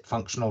SIT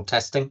functional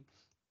testing.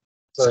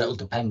 So it'll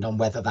depend on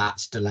whether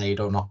that's delayed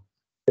or not.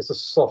 It's a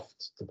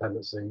soft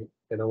dependency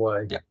in a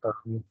way. Yeah.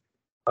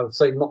 I would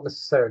say not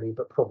necessarily,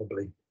 but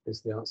probably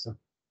is the answer.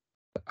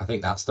 I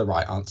think that's the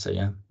right answer.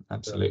 Yeah,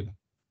 absolutely.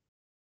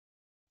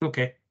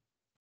 Okay.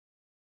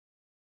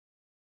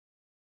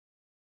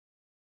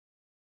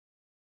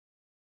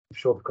 I'm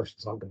sure the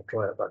questions aren't going to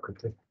dry up that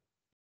quickly.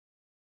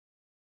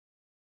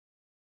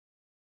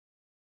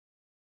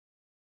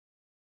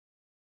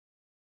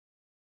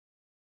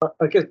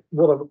 I guess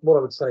what I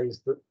would say is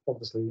that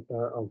obviously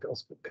I'll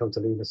come to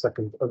Lee in a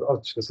second. I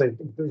was just going to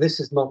say this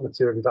is not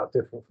materially that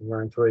different from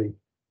round 3,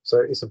 so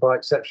it's a by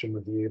exception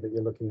review that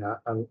you're looking at,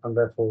 and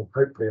therefore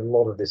hopefully a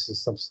lot of this is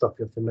some stuff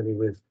you're familiar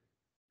with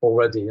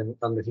already, and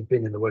if you've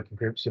been in the working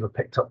groups, you'll have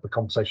picked up the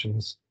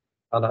conversations,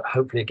 and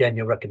hopefully again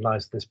you'll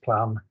recognise this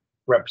plan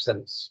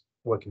represents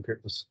working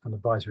groups and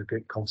advisory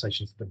group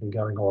conversations that have been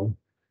going on.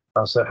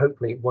 So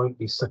hopefully it won't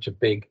be such a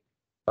big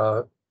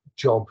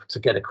job to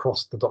get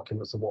across the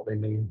documents and what they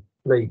mean.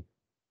 Lee?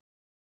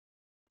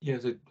 Yeah,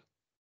 the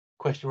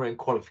question around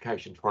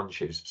qualification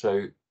tranches.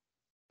 So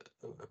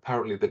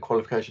apparently the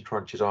qualification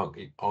tranches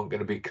aren't going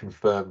to be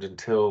confirmed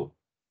until,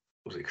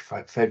 was it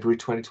February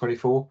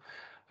 2024,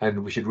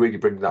 and we should really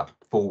bring that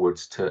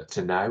forwards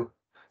to now.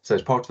 So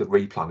as part of the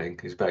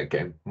replanning is about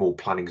getting more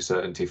planning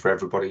certainty for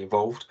everybody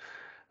involved,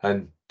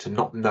 and to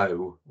not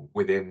know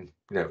within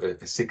a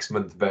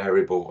 6-month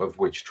variable of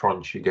which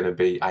tranche you're going to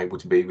be able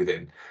to be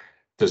within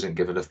doesn't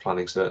give enough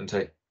planning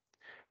certainty.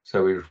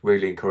 So we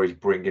really encourage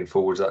bringing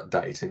forward that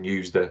date and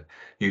use this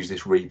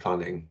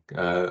replanning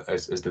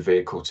as the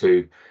vehicle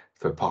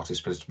for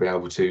participants to be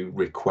able to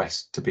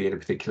request to be in a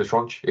particular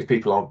tranche. If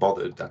people aren't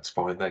bothered, that's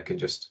fine. They can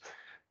just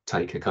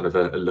take a kind of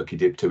a lucky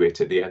dip to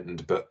it at the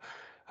end. But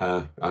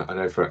I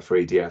know for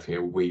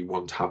EDF, we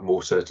want to have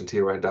more certainty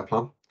around our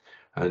plan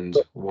and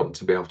want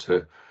to be able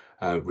to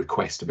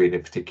request to be in a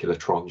particular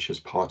tranche as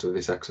part of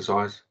this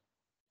exercise.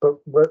 But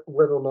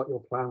whether or not your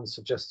plan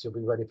suggests you'll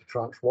be ready for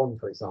tranche 1,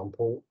 for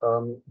example,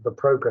 the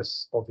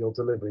progress of your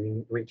delivery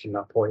in reaching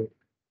that point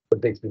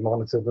would need to be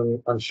monitored,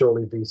 and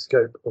surely the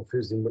scope of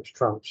who's in which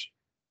tranche.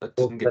 That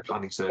doesn't give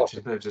planning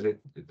certainty, does it?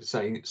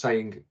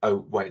 Saying,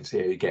 oh, wait and see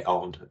how you get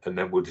on, and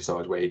then we'll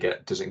decide where you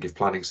get, doesn't give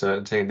planning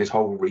certainty. And this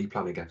whole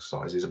replanning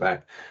exercise is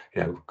about,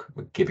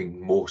 giving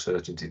more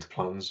certainty to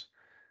plans.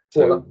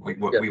 So we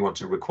want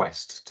to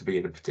request to be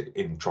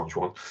in tranche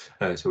 1.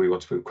 So we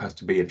want to request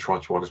to be in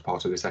tranche 1 as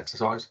part of this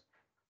exercise,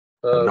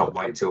 and not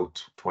wait till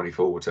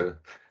 24 to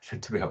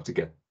be able to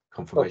get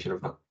confirmation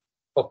of that.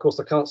 Of course,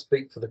 I can't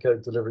speak for the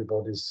code delivery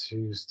bodies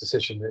whose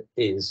decision it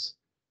is,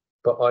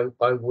 but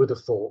I would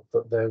have thought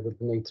that there would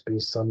need to be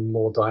some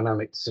more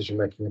dynamic decision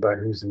making about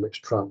who's in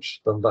which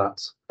tranche than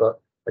that. But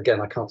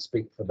again, I can't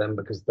speak for them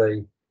because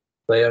they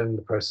own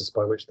the process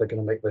by which they're going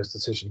to make those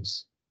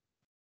decisions.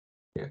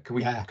 Yeah, can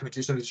we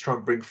do something to try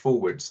and bring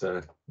forwards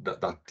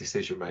that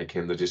decision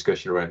making, the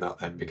discussion around that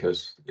then,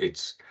 because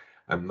it's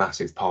a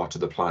massive part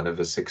of the plan of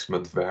a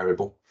 6-month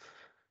variable.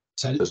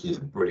 So it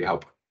doesn't really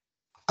help.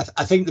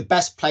 I think the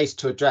best place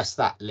to address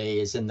that,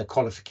 Lee, is in the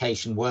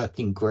qualification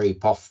working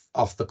group off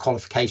the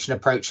qualification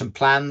approach and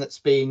plan that's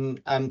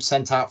been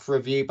sent out for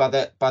review by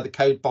the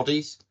code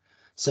bodies.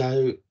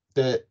 So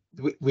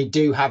you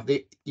do have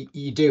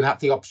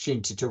the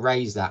opportunity to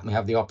raise that, and we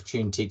have the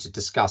opportunity to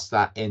discuss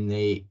that in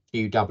the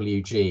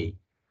QWG,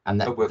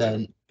 and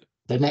then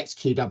the next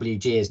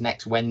QWG is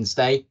next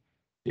Wednesday.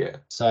 Yeah.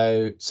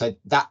 So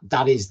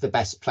that is the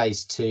best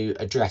place to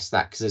address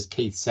that, because as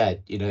Keith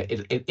said,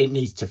 it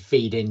needs to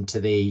feed into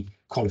the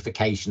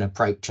qualification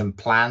approach and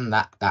plan,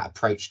 that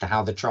approach to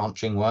how the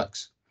tranching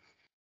works.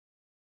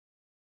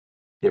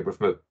 Yeah, but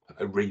from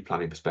a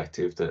replanning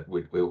perspective, that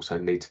we also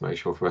need to make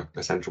sure from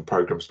a central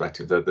program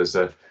perspective that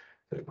that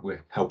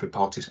we're helping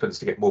participants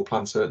to get more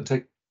plan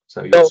certainty.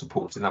 So your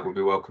support in that would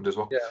be welcomed as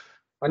well. Yeah,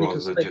 and rather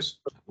than just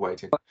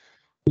waiting.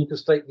 You can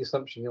state the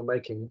assumption you're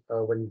making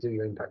when you do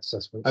your impact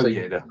assessment. Oh, so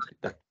yeah,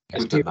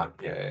 we've done that.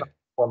 Yeah.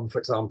 One, for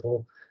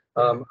example,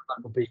 that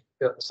would be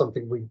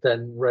something we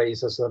then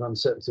raise as an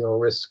uncertainty or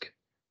risk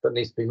that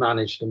needs to be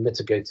managed and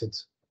mitigated.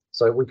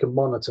 So we can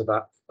monitor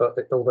that, but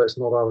although it's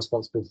not our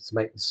responsibility to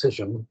make the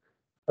decision,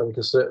 we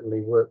can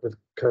certainly work with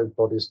code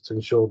bodies to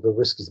ensure the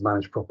risk is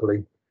managed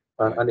properly.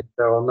 And if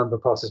there are a number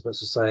of participants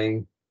who are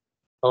saying,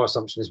 our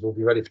assumption is we'll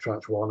be ready for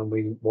tranche 1 and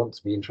we want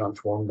to be in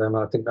tranche 1, then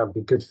I think that would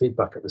be good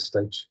feedback at this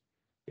stage.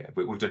 Yeah,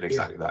 but we've done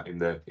exactly that in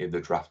the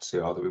draft CR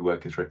that we're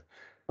working through.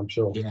 I'm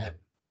sure. Yeah.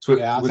 So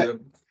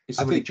is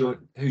somebody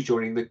who's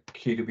joining the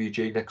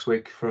QWG next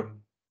week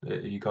from are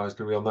you guys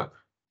going to be on that,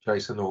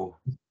 Jason or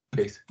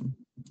Keith?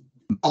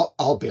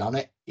 I'll be on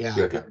it. Yeah.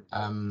 Okay.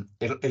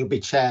 It'll be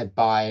chaired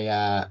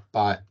by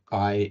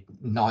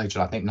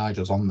Nigel. I think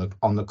Nigel's on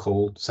the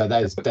call. So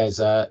there's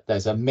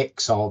a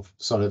mix of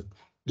sort of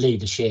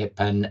leadership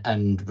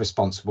and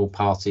responsible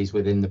parties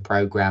within the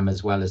program,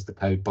 as well as the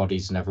code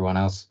bodies and everyone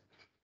else.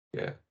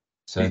 Yeah.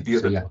 So the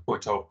other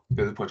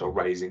point I'll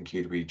raise in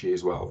QWG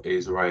as well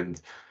is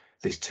around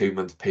this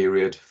 2-month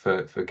period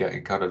for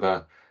getting kind of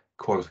a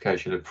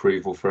qualification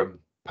approval from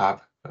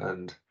PAB,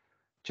 and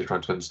just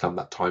trying to understand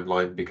that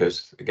timeline,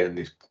 because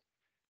again,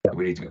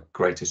 we need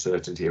greater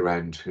certainty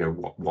around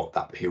what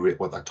that period,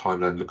 what that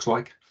timeline looks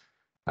like,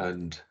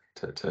 and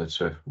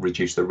to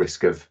reduce the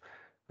risk of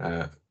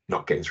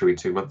not getting through in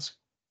 2 months.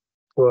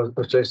 Well,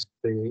 just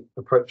the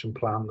approach and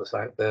plan that's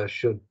out there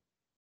should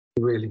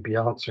really be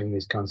answering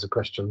these kinds of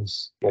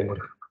questions. And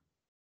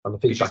the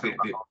feedback.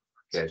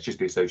 It's just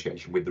the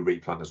association with the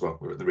replan as well.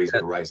 The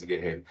reason for raising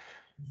it here.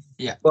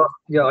 Yeah. Well,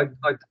 yeah,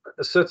 I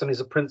certainly as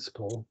a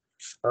principle,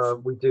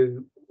 we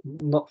do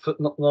not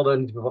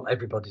only do we want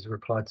everybody to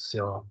reply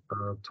to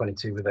CR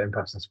 22 with their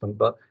impact assessment,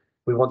 but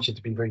we want you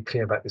to be very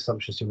clear about the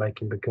assumptions you're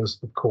making, because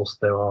of course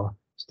there are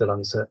still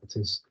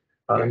uncertainties.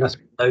 Yeah. Unless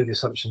we know the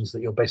assumptions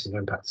that you're basing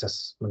your impact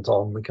assessment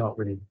on, we can't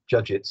really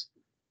judge it.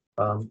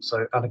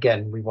 So, and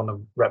again, we want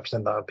to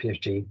represent that at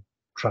PSG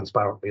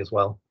transparently as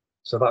well.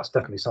 So that's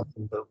definitely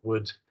something that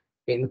would,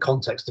 in the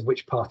context of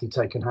which path you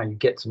take and how you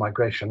get to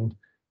migration,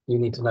 you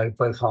need to know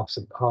both halves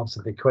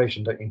of the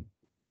equation, don't you?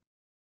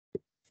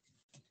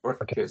 Right,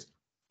 Okay. cheers.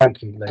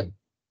 Thank you, Lee.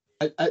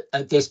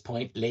 At this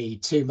point, Lee,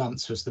 2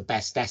 months was the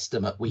best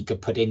estimate we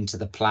could put into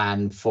the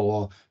plan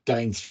for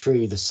going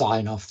through the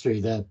sign off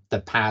through the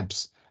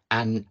PABs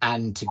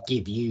and to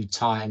give you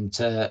time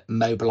to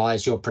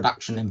mobilize your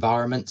production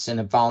environments in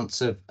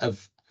advance of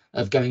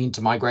going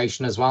into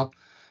migration as well.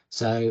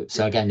 So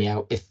again,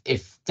 yeah,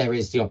 if there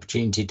is the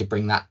opportunity to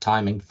bring that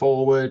timing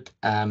forward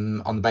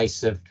on the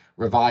basis of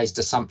revised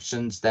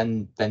assumptions,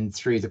 then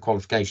through the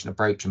qualification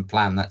approach and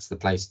plan, that's the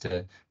place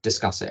to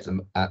discuss it.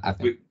 I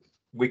think.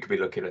 We could be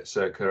looking at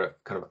circa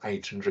kind of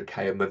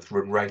 800k a month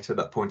run rate at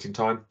that point in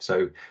time.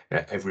 So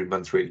every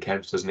month really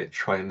counts, doesn't it?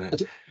 Try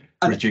and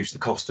reduce the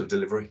cost of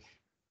delivery.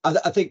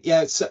 I think,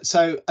 yeah.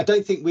 So I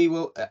don't think we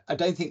will. I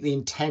don't think the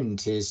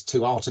intent is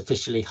to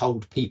artificially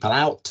hold people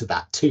out to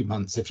that 2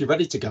 months. If you're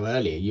ready to go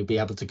earlier, you'll be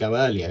able to go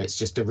earlier. It's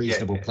just a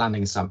reasonable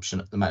planning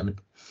assumption at the moment.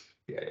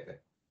 Yeah.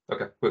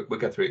 Okay, we'll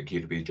go through it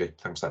in QWG.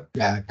 Thanks, Dan.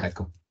 Yeah. Okay.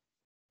 Cool.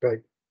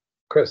 Great,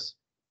 Chris.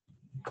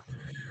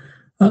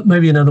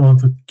 Maybe another one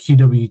for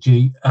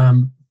QWG,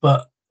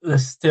 but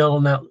there's still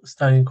an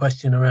outstanding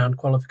question around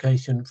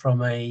qualification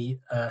from a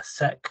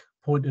SEC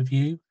point of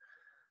view,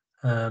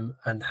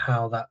 and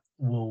how that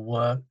will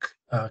work,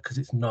 because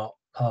it's not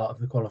part of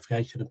the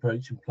qualification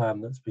approach and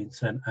plan that's been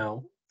sent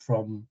out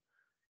from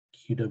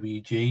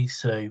QWG.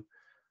 So I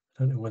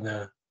don't know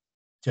whether,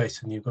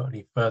 Jason, you've got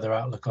any further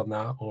outlook on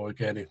that, or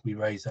again, if we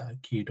raise that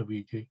at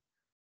QWG.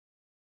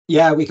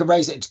 Yeah, we can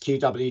raise it to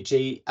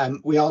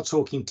QWG. We are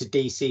talking to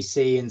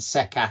DCC and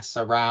SECAS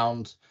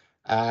around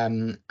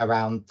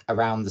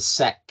the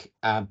SEC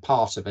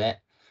part of it.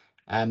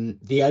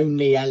 The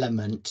only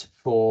element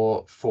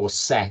for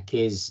SEC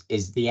is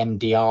the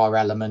MDR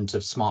element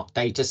of smart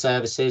data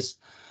services.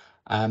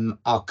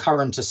 Our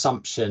current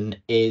assumption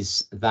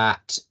is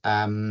that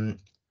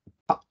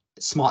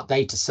smart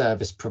data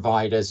service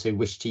providers who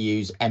wish to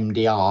use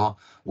MDR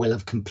will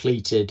have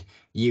completed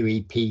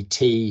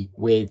UEPT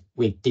with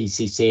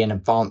DCC in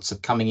advance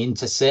of coming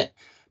into SIT,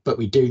 but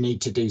we do need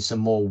to do some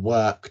more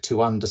work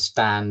to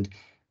understand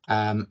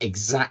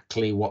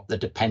exactly what the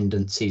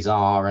dependencies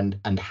are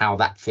and how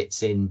that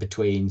fits in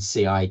between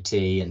CIT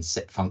and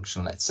SIT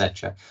functional,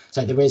 etc.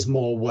 So there is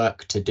more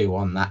work to do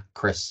on that,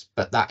 Chris,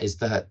 but that is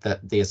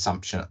the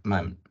assumption at the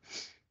moment.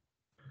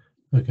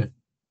 Okay.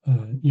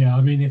 Yeah,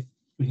 I mean, if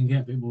we can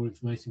get a bit more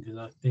information, because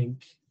I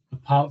think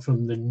apart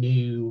from the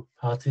new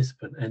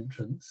participant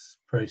entrance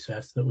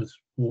process that was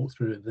walked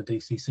through at the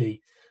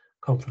DCC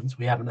conference,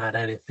 we haven't had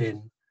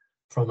anything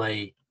from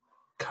a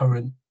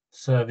current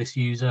service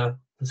user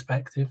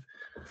perspective.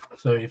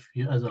 So if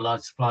you, as a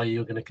large supplier,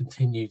 you're going to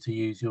continue to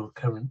use your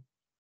current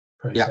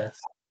process,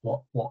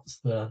 what's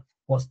the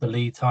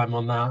lead time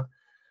on that,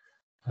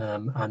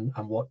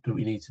 and what do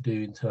we need to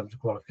do in terms of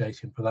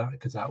qualification for that,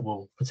 because that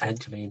will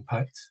potentially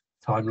impact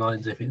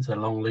timelines if it's a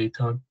long lead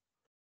time.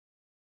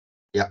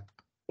 Yeah.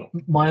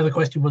 My other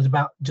question was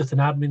about just an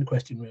admin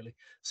question, really.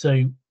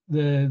 So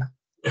the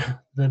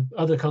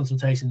other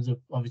consultations have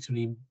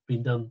obviously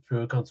been done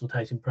through a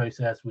consultation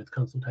process with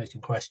consultation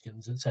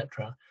questions,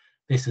 etc.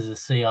 This is a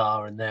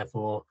CR and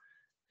therefore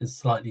is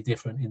slightly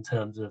different in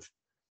terms of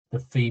the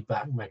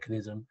feedback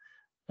mechanism.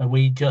 Are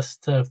we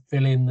just to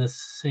fill in the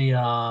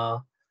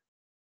CR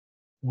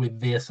with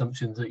the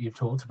assumptions that you've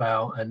talked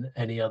about and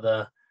any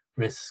other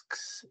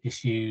risks,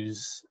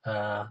 issues,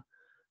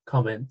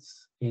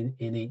 comments in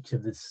each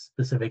of the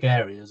specific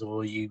areas,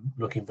 or are you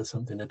looking for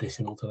something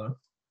additional to that?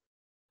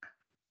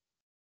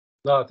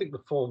 No, I think the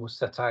form was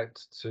set out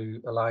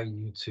to allow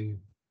you to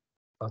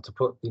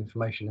put the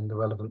information in the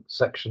relevant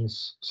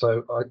sections.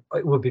 So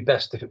it would be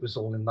best if it was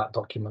all in that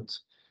document.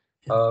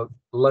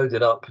 Load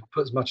it up,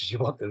 put as much as you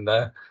want in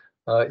there.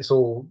 It's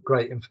all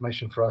great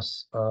information for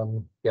us.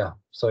 Yeah,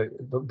 so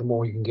the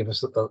more you can give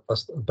us a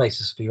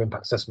basis for your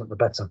impact assessment, the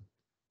better.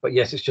 But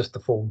yes, it's just the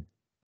form.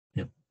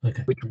 Yeah.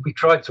 Okay. We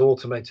tried to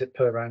automate it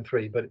per round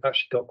 3, but it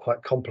actually got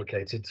quite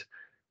complicated.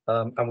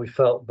 And we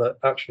felt that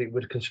actually it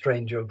would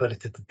constrain your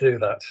ability to do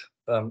that.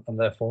 And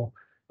therefore,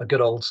 a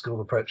good old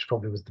school approach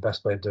probably was the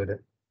best way of doing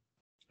it.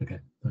 Okay,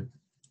 thanks.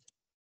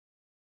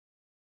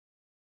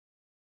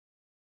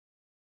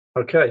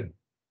 Okay,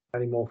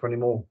 any more?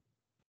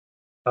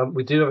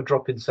 We do have a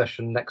drop-in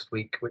session next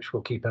week, which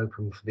we'll keep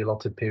open for the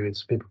allotted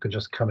periods. People can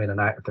just come in and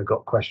out if they've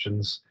got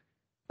questions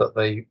that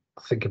they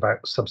think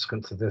about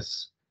subsequent to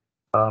this.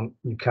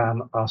 You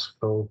can ask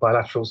for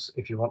bilaterals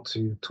if you want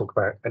to talk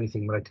about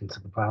anything relating to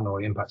the plan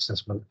or impact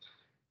assessment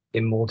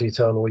in more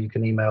detail, or you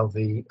can email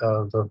the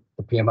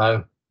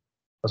PMO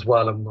as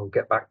well, and we'll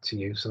get back to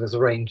you. So there's a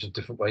range of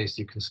different ways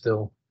you can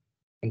still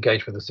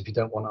engage with us if you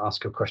don't want to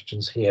ask your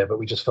questions here, but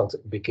we just felt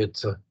it would be good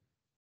to,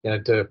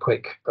 do a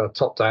quick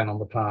top down on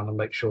the plan and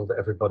make sure that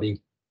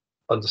everybody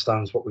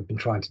understands what we've been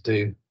trying to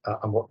do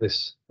and what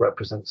this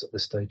represents at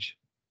this stage.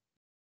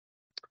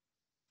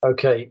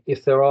 Okay,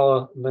 if there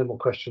are no more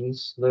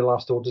questions, no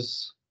last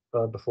orders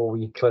before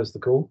we close the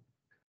call.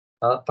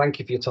 Thank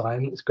you for your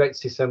time. It's great to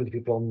see so many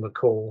people on the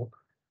call.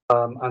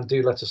 And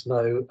do let us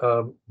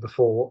know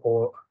before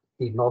or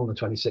even on the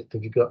 26th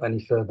if you've got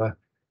any further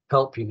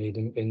help you need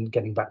in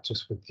getting back to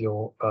us with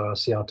your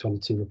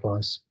CR22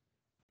 replies.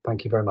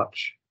 Thank you very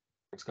much.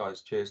 Thanks,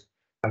 guys. Cheers.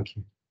 Thank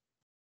you.